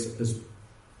away,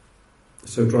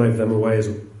 so drive them away as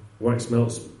wax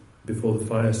melts before the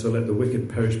fire, so let the wicked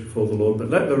perish before the Lord.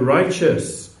 But let the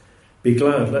righteous be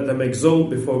glad, let them exult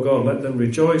before God, let them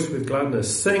rejoice with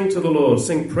gladness. Sing to the Lord,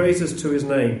 sing praises to his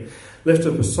name. Lift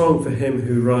up a song for him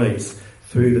who rides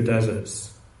through the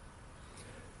deserts.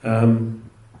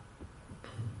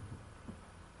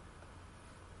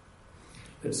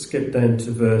 Let's skip down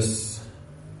to verse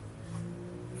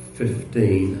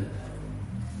 15.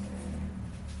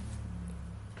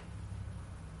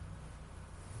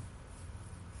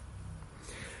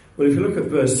 Well, if you look at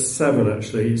verse 7,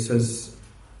 actually, it says,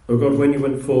 "O God, when you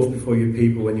went forth before your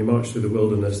people, when you marched through the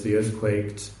wilderness, the earth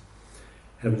quaked,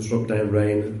 heavens dropped down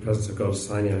rain, and the presence of God,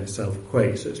 Sinai itself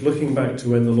quaked." So it's looking back to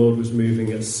when the Lord was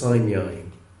moving at Sinai.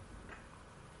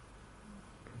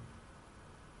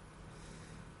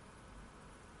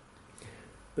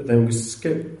 But then we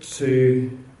skip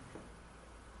to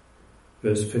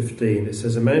verse 15. It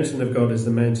says, "A mountain of God is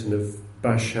the mountain of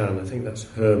Bashan." I think that's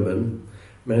Hermon.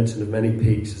 "Mountain of many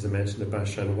peaks is the mountain of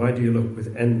Bashan. Why do you look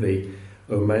with envy,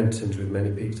 O mountains with many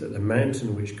peaks, at the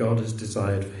mountain which God has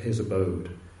desired for his abode?"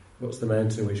 What's the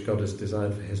mountain which God has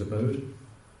desired for his abode?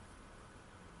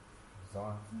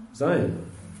 Zion,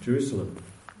 Jerusalem.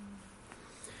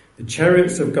 The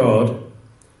chariots of God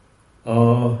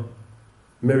are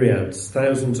myriads,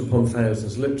 thousands upon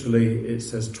thousands. Literally, it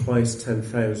says twice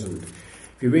 10,000.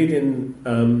 If you read in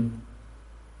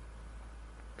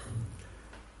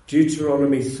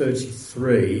Deuteronomy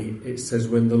 33, it says,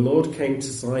 "When the Lord came to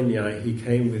Sinai, he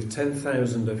came with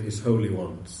 10,000 of his holy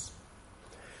ones."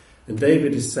 And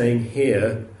David is saying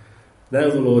here, now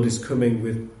the Lord is coming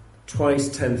with twice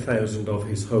 10,000 of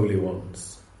his holy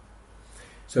ones.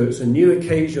 So it's a new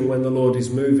occasion when the Lord is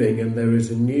moving, and there is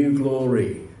a new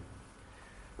glory.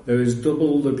 There is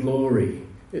double the glory.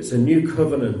 It's a new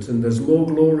covenant, and there's more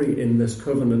glory in this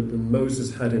covenant than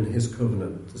Moses had in his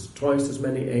covenant. There's twice as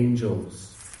many angels.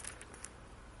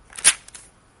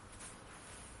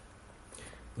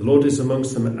 The Lord is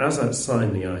amongst them as at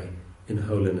Sinai in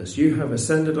holiness. You have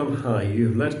ascended on high, you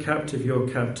have led captive your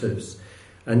captives,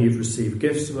 and you've received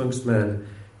gifts amongst men,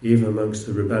 even amongst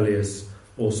the rebellious,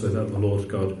 also that the Lord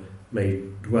God may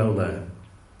dwell there.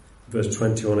 Verse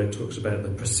 21, it talks about the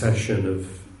procession of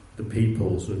the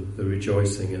peoples, and the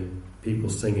rejoicing and people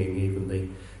singing, even the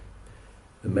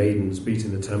maidens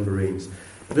beating the tambourines.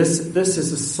 This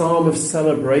is a psalm of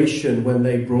celebration when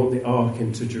they brought the ark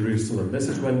into Jerusalem. This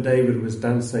is when David was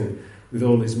dancing with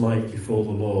all his might before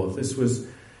the Lord. This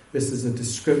is a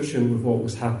description of what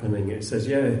was happening. It says,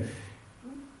 yeah,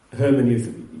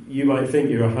 Hermon, you might think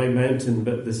you're a high mountain,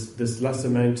 but this lesser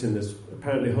mountain, this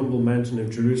apparently humble mountain of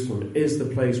Jerusalem, is the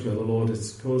place where the Lord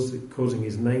is causing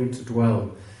his name to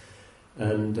dwell.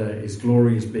 And his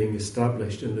glory is being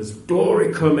established, and there's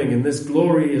glory coming, and this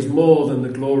glory is more than the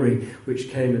glory which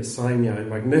came at Sinai,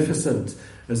 magnificent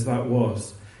as that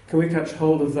was. Can we catch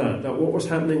hold of that? That what was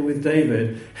happening with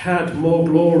David had more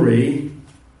glory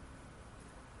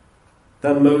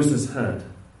than Moses had.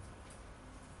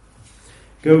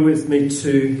 Go with me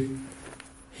to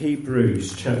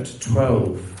Hebrews chapter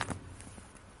 12.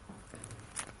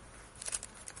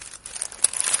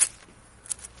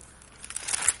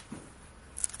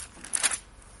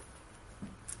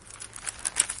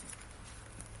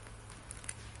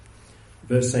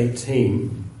 Verse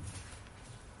 18.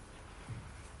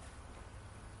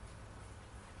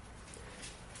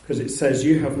 Because it says,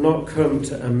 "You have not come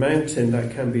to a mountain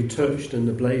that can be touched and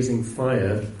the blazing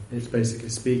fire." It's basically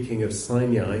speaking of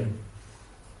Sinai.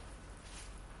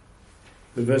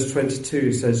 But verse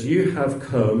 22 says, "You have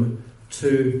come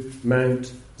to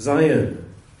Mount Zion.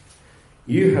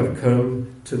 You have come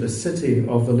to the city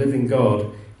of the living God.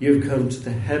 You've come to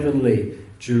the heavenly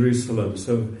Jerusalem."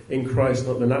 So in Christ,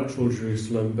 not the natural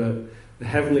Jerusalem, but the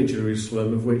heavenly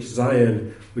Jerusalem, of which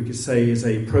Zion, we could say, is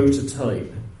a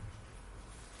prototype.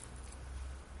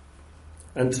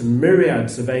 "And to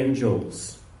myriads of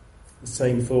angels," the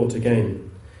same thought again,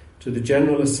 "to the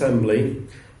general assembly,"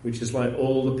 which is like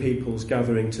all the peoples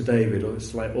gathering to David, or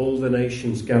it's like all the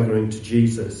nations gathering to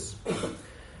Jesus,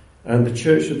 "and the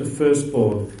church of the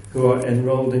firstborn who are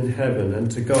enrolled in heaven, and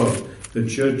to God, the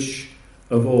judge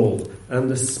of all, and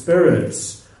the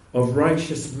spirits of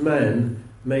righteous men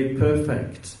made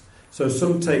perfect." So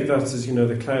some take that as,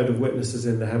 the cloud of witnesses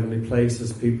in the heavenly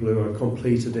places, people who are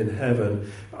completed in heaven.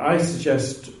 I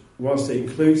suggest, whilst it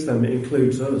includes them, it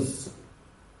includes us.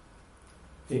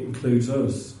 It includes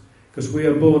us. Because we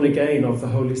are born again of the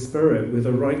Holy Spirit with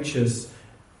a righteous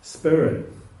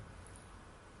spirit.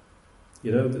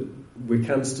 We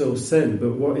can still sin,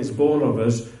 but what is born of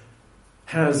us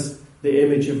has the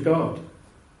image of God.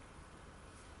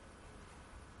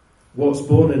 What's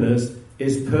born in us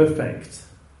is perfect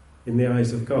in the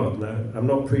eyes of God. Now, I'm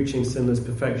not preaching sinless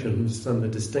perfection, understand the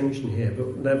distinction here,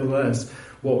 but nevertheless,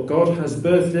 what God has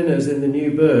birthed in us in the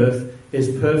new birth is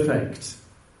perfect.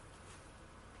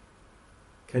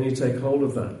 Can you take hold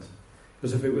of that?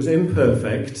 Because if it was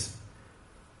imperfect,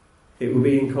 it would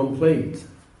be incomplete.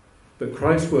 But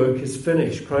Christ's work is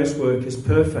finished. Christ's work is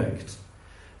perfect.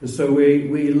 And so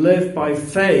we live by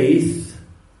faith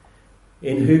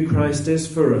in who Christ is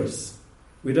for us.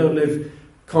 We don't live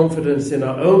confidence in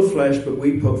our own flesh, but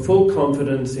we put full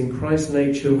confidence in Christ's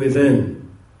nature within.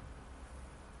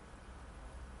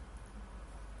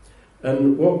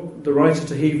 And what the writer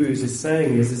to Hebrews is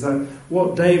saying is that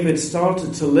what David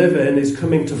started to live in is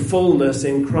coming to fullness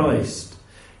in Christ.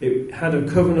 It had a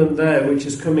covenant there which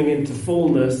is coming into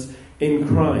fullness in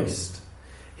Christ.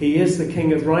 He is the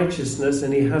King of righteousness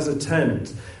and he has a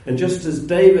tent. And just as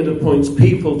David appoints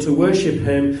people to worship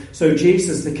him, so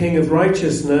Jesus, the King of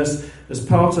righteousness, as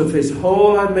part of his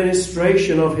whole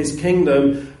administration of his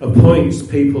kingdom, appoints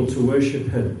people to worship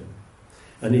him.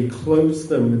 And he clothes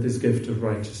them with his gift of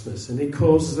righteousness, and he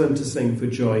causes them to sing for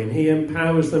joy, and he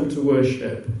empowers them to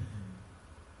worship.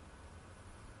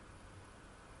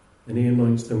 And he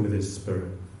anoints them with his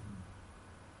Spirit.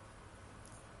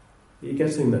 Are you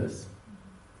getting this?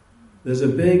 There's a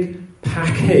big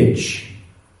package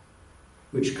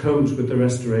which comes with the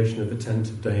restoration of the tent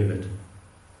of David.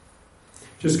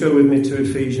 Just go with me to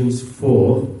Ephesians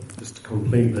 4, just to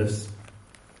complete this.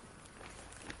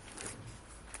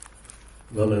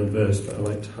 Well-known verse, but I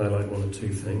like to highlight one or two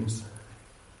things.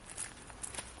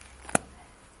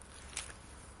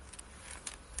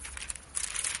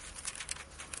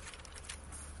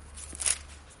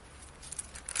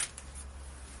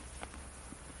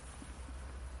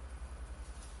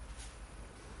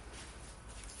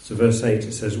 So verse 8,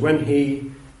 it says, "When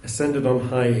he ascended on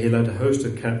high, he led a host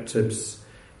of captives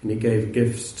and he gave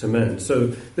gifts to men."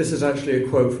 So this is actually a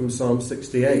quote from Psalm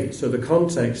 68. So the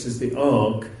context is the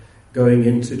ark going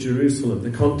into Jerusalem.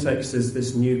 The context is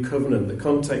this new covenant. The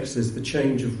context is the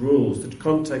change of rules. The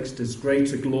context is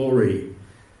greater glory.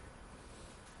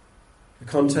 The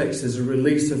context is a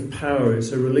release of power.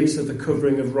 It's a release of the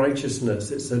covering of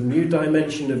righteousness. It's a new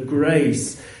dimension of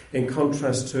grace in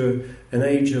contrast to an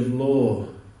age of law.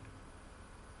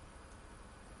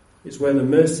 It's where the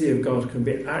mercy of God can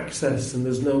be accessed and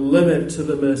there's no limit to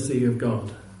the mercy of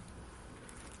God.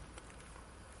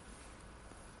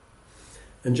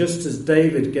 And just as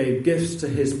David gave gifts to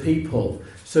his people,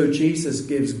 so Jesus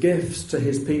gives gifts to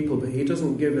his people, but he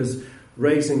doesn't give us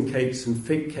raisin cakes and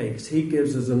fig cakes. He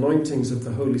gives us anointings of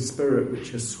the Holy Spirit,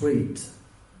 which are sweet.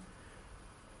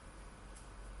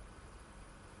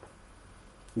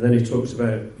 And then he talks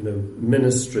about,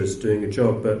 ministers doing a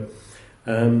job, but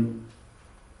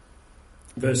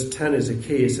verse 10 is a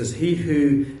key. It says, "He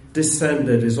who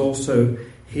descended is also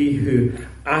he who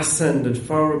ascended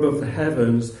far above the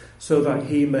heavens, so that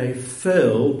he may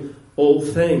fill all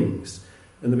things."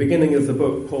 In the beginning of the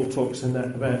book, Paul talks in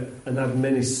that about an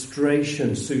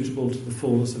administration suitable to the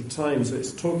fullness of time. So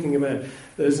it's talking about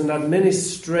there's an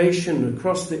administration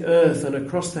across the earth and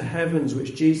across the heavens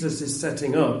which Jesus is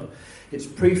setting up. It's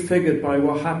prefigured by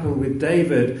what happened with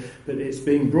David, but it's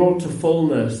being brought to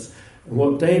fullness. And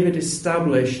what David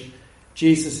established,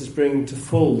 Jesus is bringing to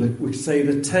full. We say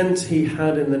the tent he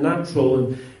had in the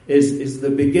natural is the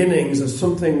beginnings of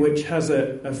something which has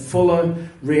a fuller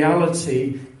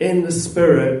reality in the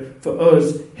Spirit for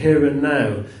us here and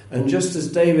now. And just as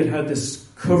David had this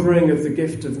covering of the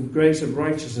gift of grace of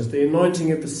righteousness, the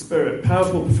anointing of the Spirit,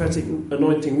 powerful prophetic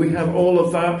anointing, we have all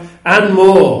of that and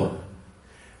more.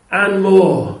 And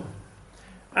more.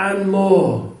 And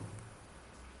more.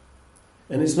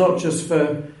 And it's not just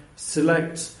for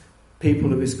select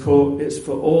people of his court, it's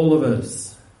for all of us.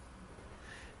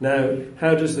 Now,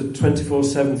 how does the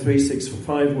 24/7,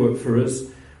 365 work for us?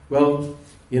 Well,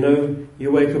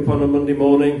 you wake up on a Monday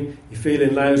morning, you're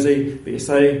feeling lousy, but you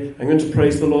say, "I'm going to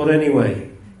praise the Lord anyway."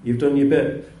 You've done your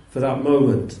bit for that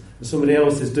moment. And somebody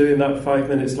else is doing that 5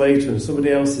 minutes later, and somebody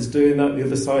else is doing that the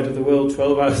other side of the world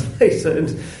 12 hours later.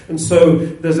 And so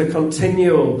there's a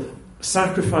continual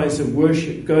sacrifice of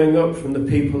worship going up from the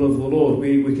people of the Lord.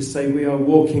 We could say we are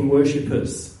walking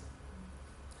worshippers.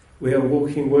 We are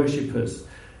walking worshippers.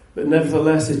 But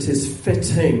nevertheless, it is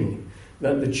fitting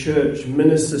that the church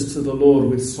ministers to the Lord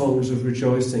with songs of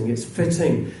rejoicing. It's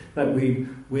fitting that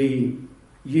we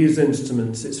use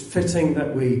instruments. It's fitting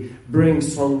that we bring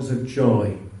songs of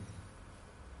joy.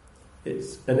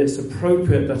 It's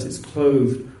appropriate that it's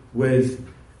clothed with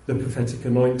the prophetic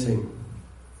anointing.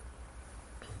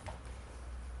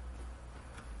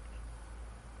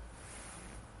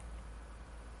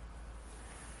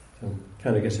 I'm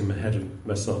kind of getting ahead of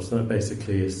myself, so that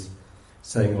basically is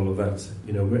saying all of that.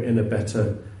 We're in a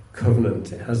better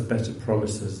covenant. It has better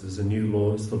promises. There's a new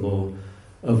law. It's the law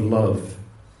of love.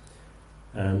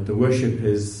 And the worship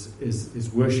is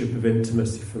worship of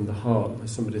intimacy from the heart.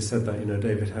 Somebody said that,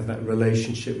 David had that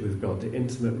relationship with God, the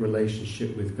intimate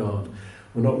relationship with God.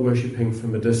 We're not worshipping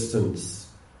from a distance.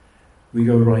 We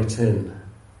go right in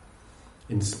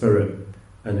spirit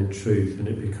and in truth, and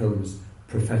it becomes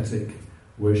prophetic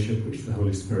worship which the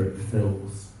Holy Spirit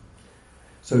fills.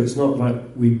 So it's not like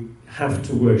we have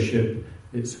to worship,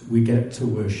 it's we get to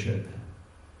worship.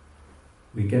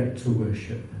 We get to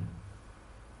worship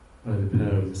by the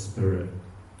power of the Spirit.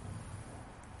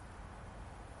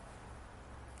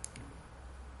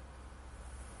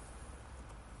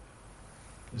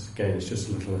 This again is just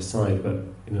a little aside, but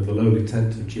the lowly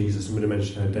tent of Jesus. I'm going to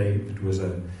mention how David was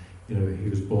he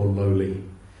was born lowly,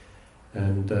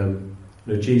 and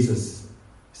Jesus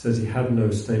says he had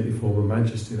no state before or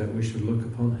majesty that we should look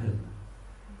upon him.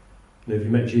 If you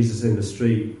met Jesus in the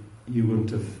street, you wouldn't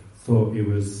have thought he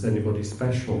was anybody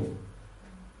special,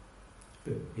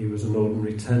 but he was an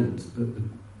ordinary tent that the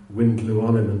wind blew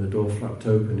on him and the door flapped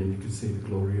open and you could see the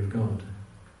glory of God.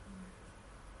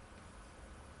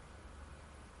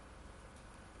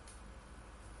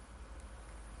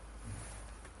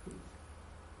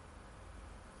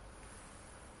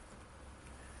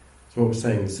 So what we're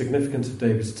saying, the significance of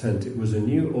David's tent, it was a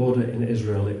new order in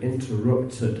Israel. It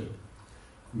interrupted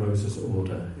Moses'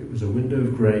 order. It was a window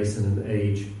of grace in an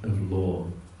age of law.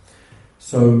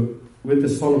 So with the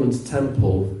Solomon's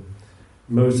temple,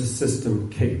 Moses' system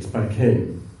kicked back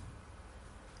in,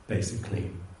 basically.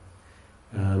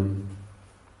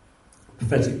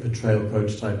 Prophetic portrayal,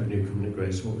 prototype of new covenant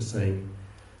grace, what we're saying.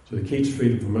 So the key to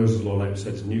freedom from Moses' law, like we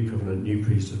said, is new covenant, new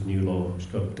priesthood, new law, which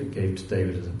God gave to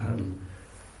David as a pattern.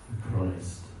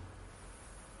 Christ.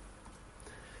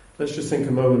 Let's just think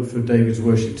a moment for David's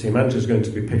worship team. Angela's going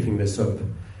to be picking this up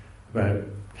about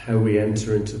how we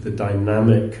enter into the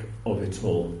dynamic of it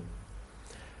all.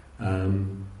 So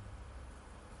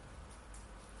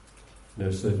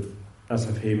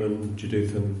Asaph, Heman,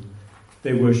 Jeduthun,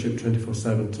 they worshipped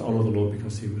 24/7 to honour the Lord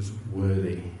because he was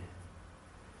worthy.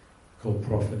 Called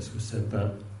prophets who said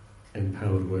that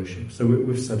empowered worship. So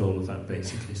we've said all of that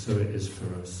basically, so it is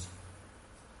for us.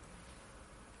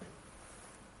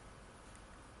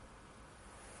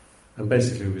 And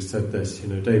basically we said this,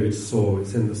 David saw,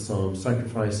 it's in the Psalm,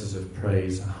 sacrifices of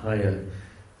praise are higher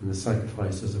than the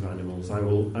sacrifices of animals. I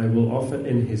will offer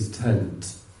in his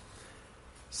tent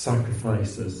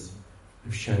sacrifices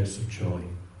of shouts of joy.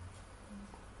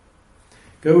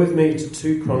 Go with me to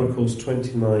 2 Chronicles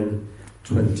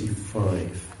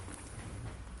 29:25.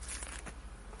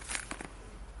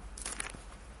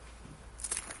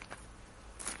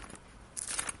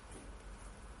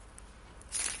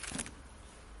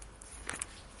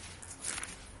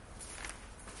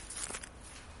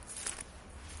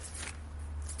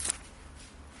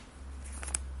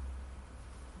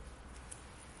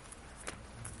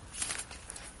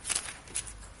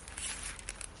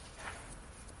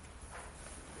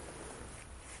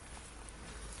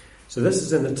 So this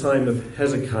is in the time of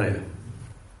Hezekiah.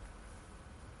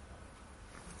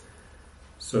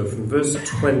 So from verse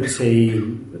 20,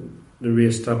 the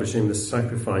re-establishing the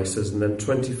sacrifices, and then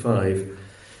 25,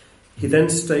 he then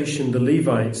stationed the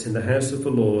Levites in the house of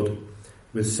the Lord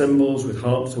with cymbals, with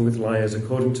harps and with lyres,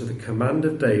 according to the command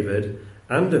of David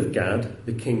and of Gad,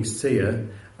 the king's seer,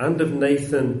 and of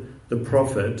Nathan the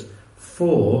prophet,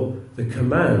 for the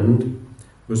command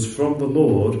was from the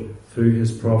Lord through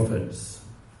his prophets.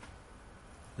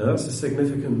 Now that's a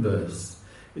significant verse.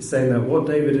 It's saying that what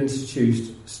David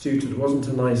instituted wasn't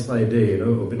a nice idea. It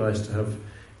would be nice to have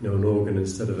an organ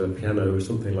instead of a piano or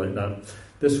something like that.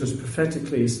 This was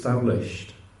prophetically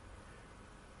established.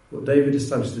 What David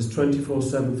established is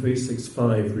 24/7,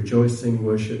 365, rejoicing,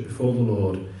 worship before the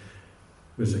Lord,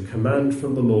 was a command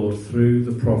from the Lord through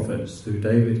the prophets, through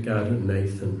David, Gad and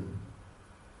Nathan.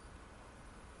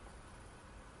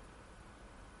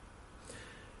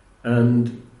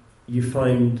 And you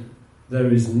find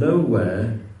there is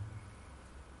nowhere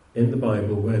in the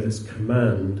Bible where this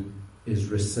command is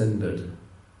rescinded.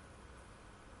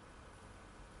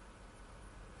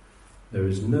 There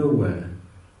is nowhere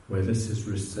where this is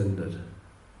rescinded.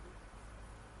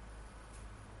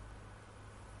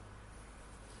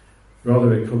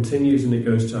 Rather, it continues and it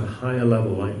goes to a higher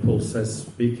level, like Paul says,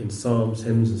 speak in psalms,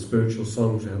 hymns and spiritual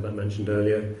songs. We had that mentioned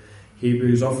earlier.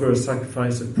 Hebrews, offer a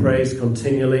sacrifice of praise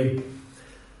continually.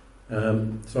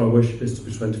 So our worship is to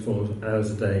be 24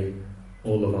 hours a day,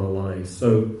 all of our lives.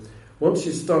 So once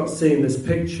you start seeing this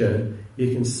picture,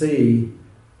 you can see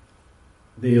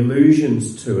the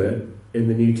allusions to it in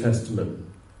the New Testament,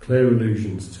 clear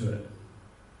allusions to it,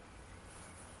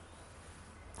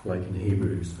 like in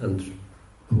Hebrews, and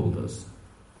Paul does.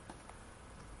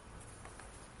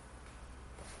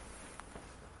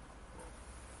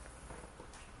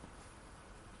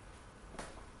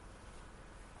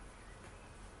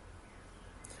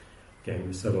 Again,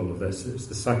 we said all of this. It's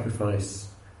the sacrifice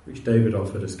which David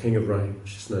offered as King of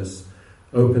Righteousness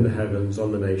open the heavens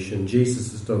on the nation.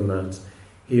 Jesus has done that.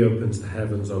 He opens the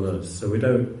heavens on us. So we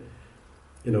don't,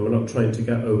 we're not trying to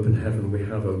get open heaven. We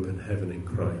have open heaven in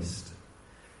Christ.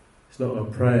 It's not our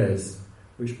prayers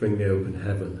which bring the open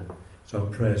heaven. It's our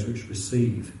prayers which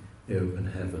receive the open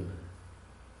heaven.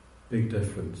 Big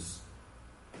difference.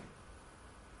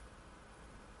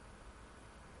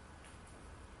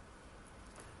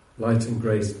 Light and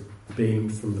grace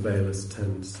beamed from the veil's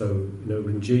tent. So,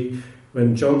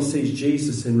 when John sees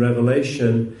Jesus in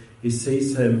Revelation, he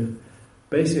sees him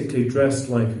basically dressed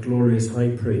like a glorious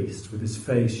high priest with his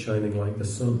face shining like the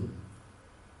sun.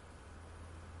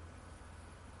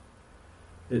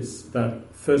 It's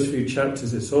that first few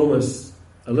chapters, it's almost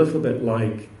a little bit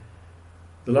like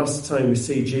the last time we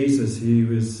see Jesus, he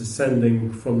was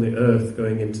ascending from the earth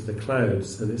going into the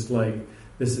clouds, and it's like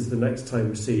this is the next time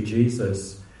we see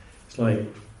Jesus. It's like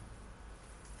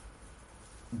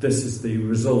this is the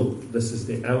result, this is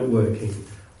the outworking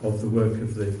of the work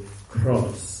of the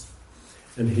cross.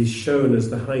 And he's shown as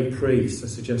the high priest, I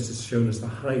suggest he's shown as the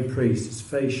high priest, his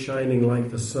face shining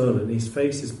like the sun, and his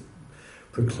face is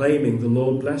proclaiming, the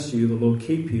Lord bless you, the Lord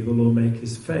keep you, the Lord make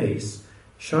his face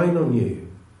shine on you.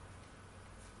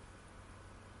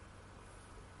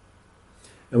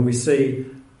 And we see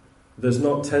there's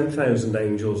not 10,000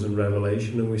 angels in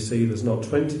Revelation, and we see there's not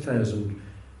 20,000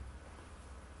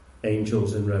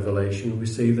 angels in Revelation. We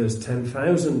see there's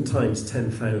 10,000 times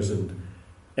 10,000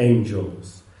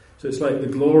 angels. So it's like the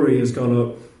glory has gone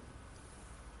up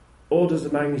orders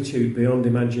of magnitude beyond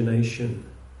imagination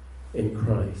in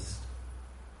Christ.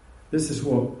 This is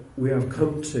what we have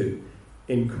come to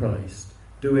in Christ.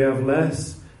 Do we have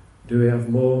less? Do we have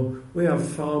more? We have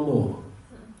far more.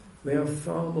 We have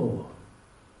far more,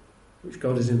 which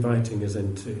God is inviting us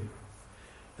into.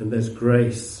 And there's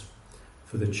grace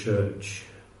for the church.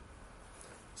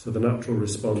 So the natural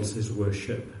response is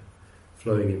worship,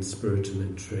 flowing in spirit and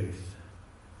in truth.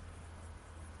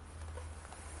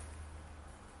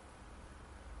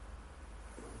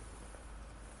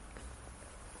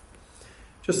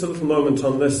 Just a little moment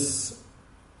on this,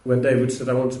 when David said,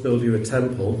 I want to build you a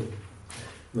temple. And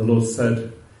the Lord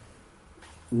said,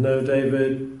 no,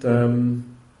 David, your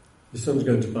son's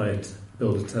going to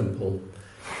build a temple.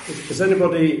 Is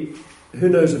anybody who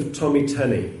knows of Tommy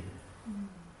Tenney?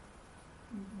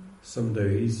 Some do.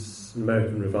 He's an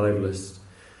American revivalist.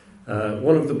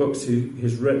 One of the books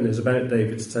he's written is about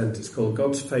David's tent. It's called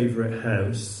God's Favourite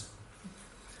House.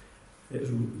 It's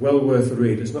well worth a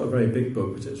read. It's not a very big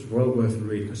book, but it's well worth a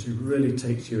read because it really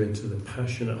takes you into the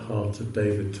passionate heart of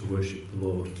David to worship the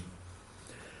Lord.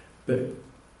 But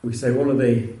we say one of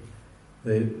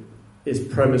his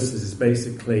premises is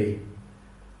basically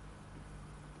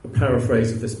a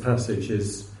paraphrase of this passage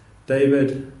is,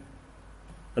 David,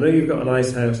 I know you've got a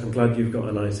nice house. I'm glad you've got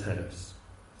a nice house.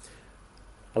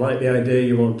 I like the idea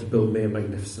you want to build me a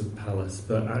magnificent palace,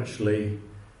 but actually,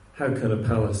 how can a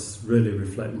palace really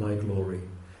reflect my glory?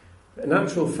 In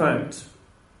actual fact,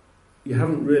 you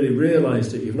haven't really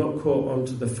realised it. You've not caught on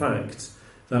to the fact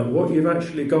that what you've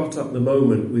actually got at the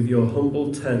moment with your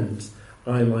humble tent,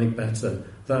 I like better.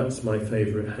 That's my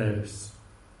favourite house.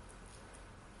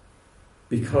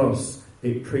 Because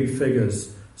it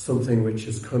prefigures something which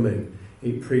is coming.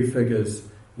 It prefigures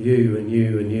you and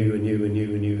you and you and you and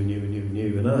you and you and you and you and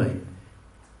you and I.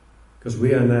 Because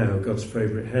we are now God's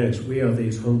favourite house. We are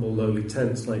these humble, lowly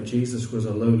tents, like Jesus was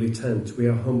a lowly tent. We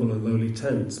are humble and lowly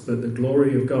tents. But the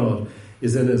glory of God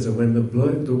is in us, and when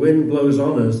the wind blows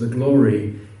on us, the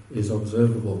glory is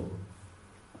observable.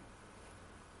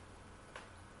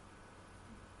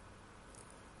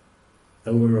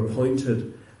 And we're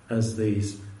appointed as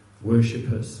these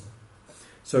worshippers.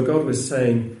 So God was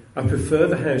saying, I prefer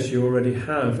the house you already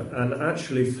have, and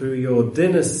actually through your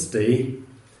dynasty,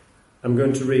 I'm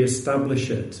going to re-establish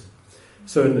it.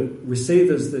 So we see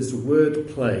there's this word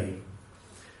play.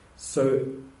 So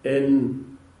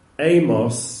in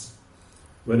Amos,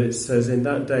 when it says, in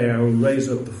that day I will raise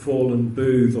up the fallen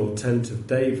booth or tent of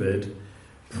David,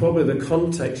 probably the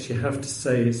context you have to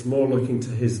say it's more looking to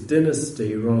his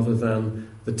dynasty rather than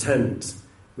the tent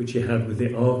which he had with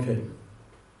the ark in.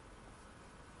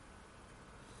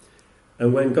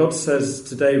 And when God says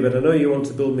to David, I know you want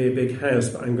to build me a big house,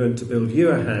 but I'm going to build you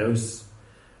a house,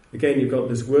 again you've got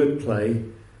this word play.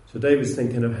 So David's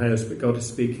thinking of house, but God is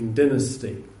speaking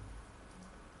dynasty.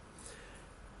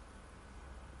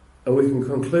 And we can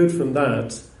conclude from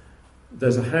that,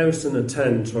 there's a house and a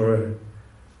tent and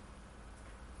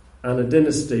a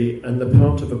dynasty, and they're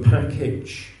part of a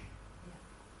package.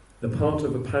 They're part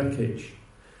of a package.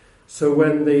 So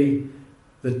when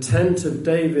the tent of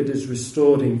David is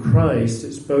restored in Christ,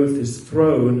 it's both his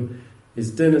throne, his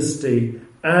dynasty,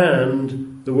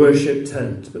 and the worship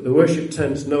tent. But the worship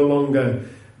tent's no longer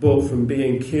bought from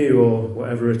B&Q or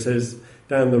whatever it is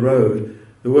down the road.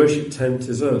 The worship tent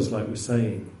is us, like we're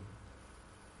saying.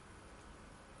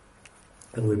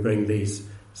 And we bring these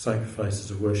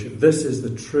sacrifices of worship. This is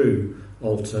the true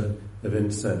altar of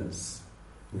incense.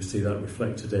 We see that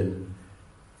reflected in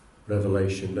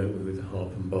Revelation, don't we, with the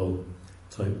harp and bowl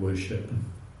type worship.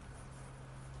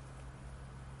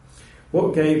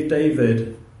 What gave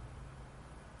David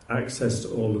access to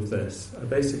all of this?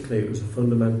 Basically, it was a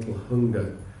fundamental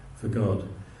hunger for God.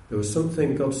 There was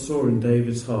something God saw in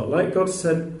David's heart. Like God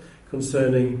said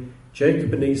concerning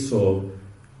Jacob and Esau,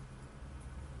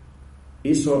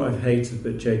 Esau I've hated,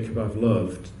 but Jacob I've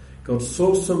loved. God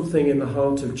saw something in the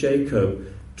heart of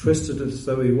Jacob, twisted as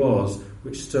though he was,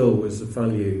 which still was of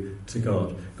value to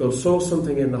God. God saw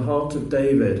something in the heart of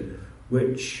David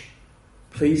which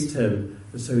pleased him,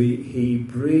 and so he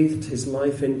breathed his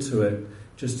life into it,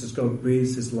 just as God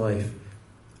breathes his life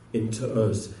into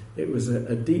us. It was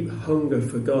a deep hunger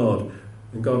for God,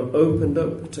 and God opened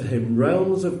up to him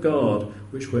realms of God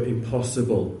which were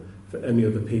impossible for any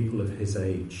other people of his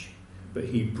age. But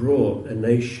he brought a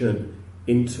nation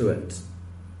into it.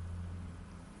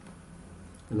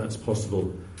 And that's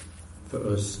possible for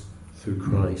us through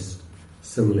Christ.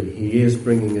 Similarly, he is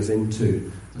bringing us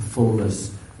into the fullness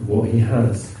of what he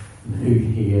has and who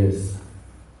he is.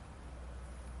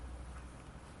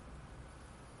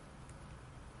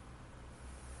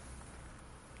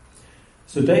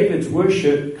 So David's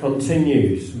worship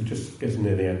continues. We're just getting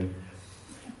near the end.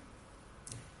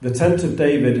 The tent of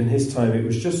David in his time, it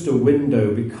was just a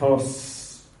window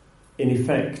because, in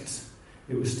effect,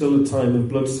 it was still a time of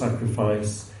blood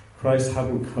sacrifice. Christ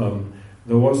hadn't come.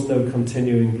 There was no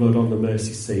continuing blood on the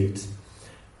mercy seat.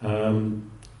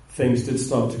 Things did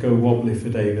start to go wobbly for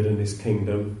David and his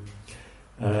kingdom.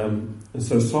 And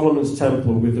so Solomon's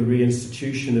temple, with the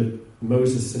reinstitution of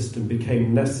Moses' system,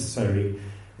 became necessary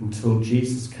until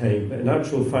Jesus came. But in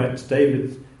actual fact,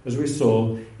 David, as we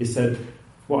saw, he said,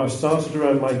 what I've started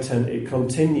around my tent, it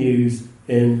continues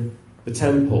in the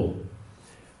temple.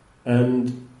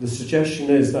 And the suggestion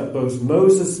is that both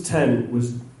Moses' tent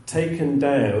was taken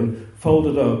down,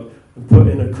 folded up, and put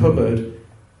in a cupboard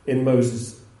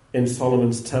in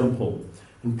Solomon's temple.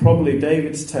 And probably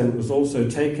David's tent was also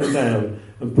taken down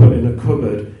and put in a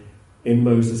cupboard in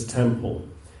Moses' temple.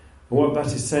 And what that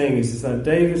is saying is that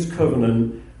David's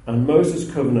covenant and Moses'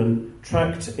 covenant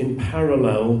tracked in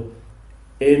parallel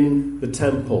in the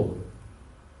temple.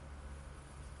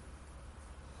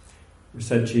 We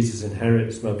said Jesus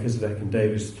inherits Melchizedek and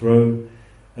David's throne.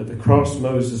 At the cross,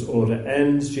 Moses' order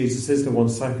ends. Jesus is the one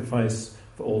sacrifice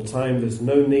for all time. There's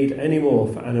no need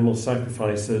anymore for animal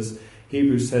sacrifices.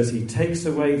 Hebrews says he takes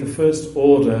away the first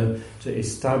order to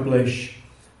establish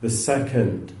the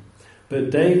second. But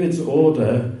David's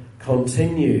order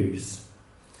continues.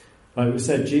 Like we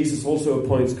said, Jesus also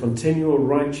appoints continual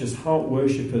righteous heart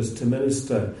worshippers to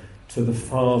minister to the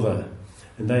Father.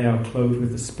 And they are clothed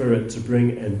with the Spirit to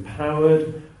bring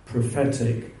empowered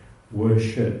prophetic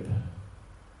worship.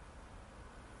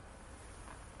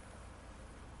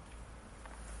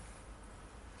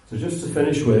 So just to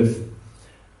finish with,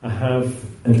 I have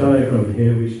a diagram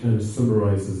here which kind of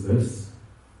summarises this.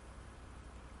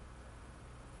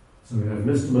 So we have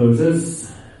Mr.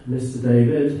 Moses, Mr.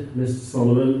 David, Mr.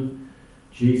 Solomon,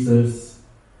 Jesus,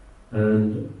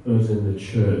 and us in the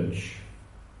church.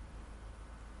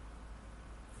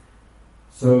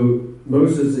 So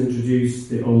Moses introduced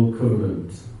the Old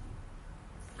Covenant.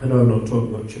 I know I'm not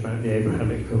talking much about the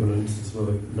Abrahamic covenant, as well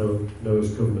as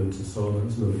Noah's covenant and so on.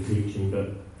 That's another teaching, but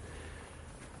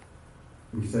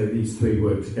we say these three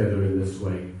work together in this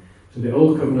way. So the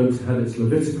Old Covenant had its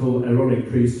Levitical Aaronic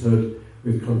priesthood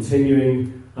with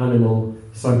continuing animal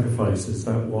sacrifices.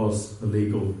 That was the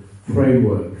legal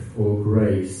framework for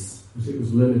grace, because it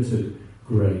was limited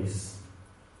grace.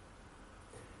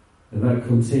 And that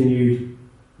continued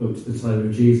up to the time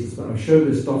of Jesus. But I show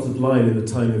this dotted line in the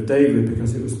time of David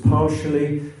because it was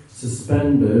partially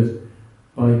suspended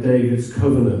by David's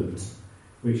covenant,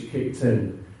 which kicked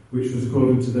in, which was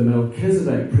according to the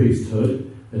Melchizedek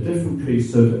priesthood, a different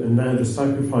priesthood, and now the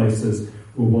sacrifices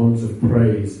were ones of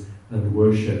praise and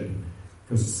worship.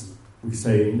 Because we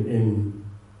say in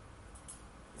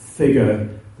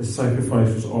figure, the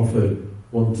sacrifice was offered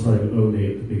one time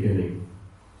only at the beginning.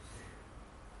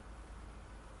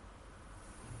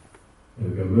 There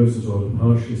we go. Moses' order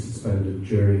partially suspended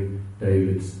during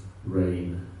David's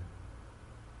reign.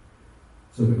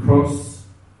 So the cross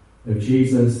of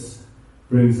Jesus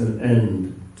brings an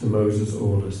end to Moses'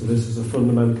 order. So this is a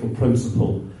fundamental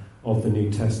principle of the New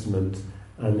Testament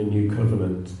and the New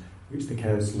Covenant. which the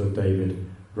Council of David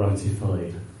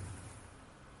ratified.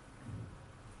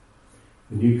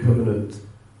 The new covenant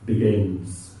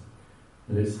begins,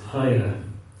 and it's higher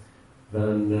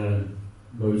than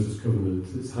Moses' covenant.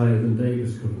 It's higher than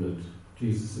David's covenant.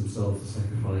 Jesus himself, the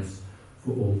sacrifice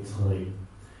for all time.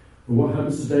 But what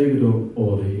happens to David's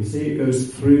order? You see, it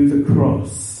goes through the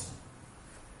cross,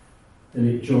 and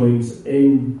it joins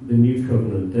in the new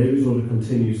covenant. David's order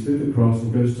continues through the cross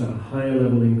and goes to a higher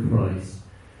level in Christ.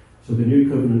 So the new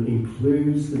covenant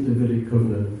includes the Davidic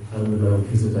covenant and the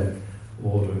Melchizedek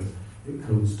order. It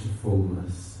comes to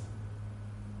fullness.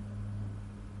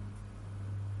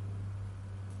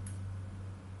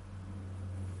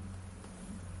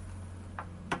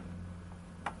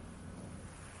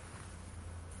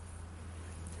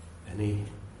 Any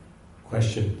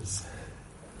questions?